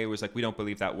said in a way, it was like, we don't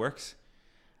believe that works.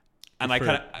 And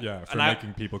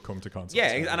making people come to consoles.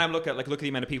 Yeah, and I'm look at the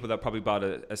amount of people that probably bought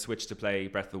a Switch to play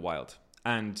Breath of the Wild,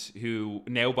 and who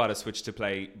now bought a Switch to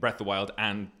play Breath of the Wild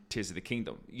and Tears of the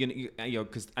Kingdom. You know,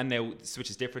 and now the Switch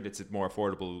is different. It's a more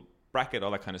affordable bracket,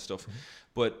 all that kind of stuff. Mm-hmm.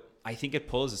 But I think it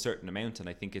pulls a certain amount, and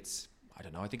I think it's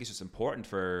just important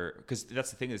because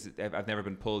that's the thing, is I've never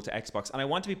been pulled to Xbox, and I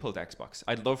want to be pulled to Xbox.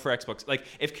 I'd love for Xbox. Like,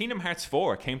 if Kingdom Hearts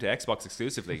 4 came to Xbox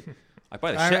exclusively, I'd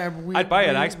buy the shit. I'd buy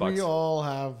an Xbox. We all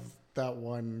have that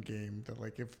one game that,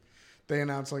 like, if they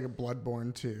announce like a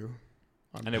Bloodborne 2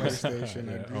 on PlayStation,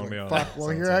 I'd be like, fuck, well,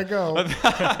 here I go.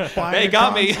 They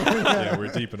got me. Yeah, we're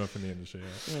deep enough in the industry.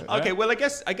 Yeah. Okay, well, I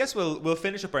guess we'll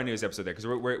finish up our news episode there, because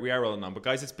we are rolling on. But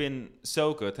guys, it's been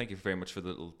so good. Thank you very much for the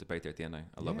little debate there at the end. I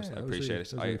love it. I appreciate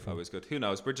it. I was good. Who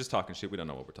knows? We're just talking shit. We don't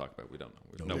know what we're talking about. We don't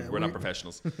know. We're not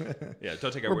professionals. Yeah,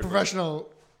 don't take our word for it. We're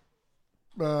professional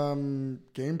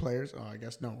game players. Oh, I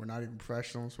guess no, we're not even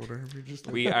professionals. Whatever.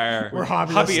 We're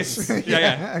hobbyists.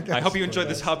 Yeah. I hope you enjoyed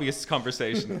this hobbyist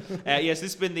conversation. Yes,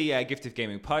 this has been the Gift of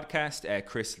Gaming podcast.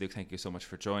 Chris, Luke, thank you so much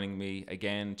for joining me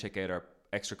again. Check out our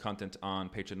extra content on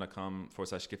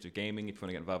patreon.com/Gift of Gaming. If you want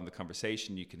to get involved in the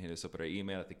conversation, you can hit us up at our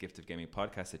email at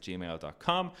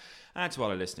thegiftofgamingpodcast@gmail.com. And to all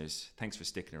our listeners, thanks for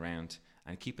sticking around,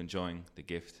 and keep enjoying the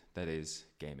gift that is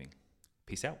gaming.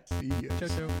 Peace out. See ya. Ciao,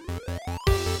 ciao.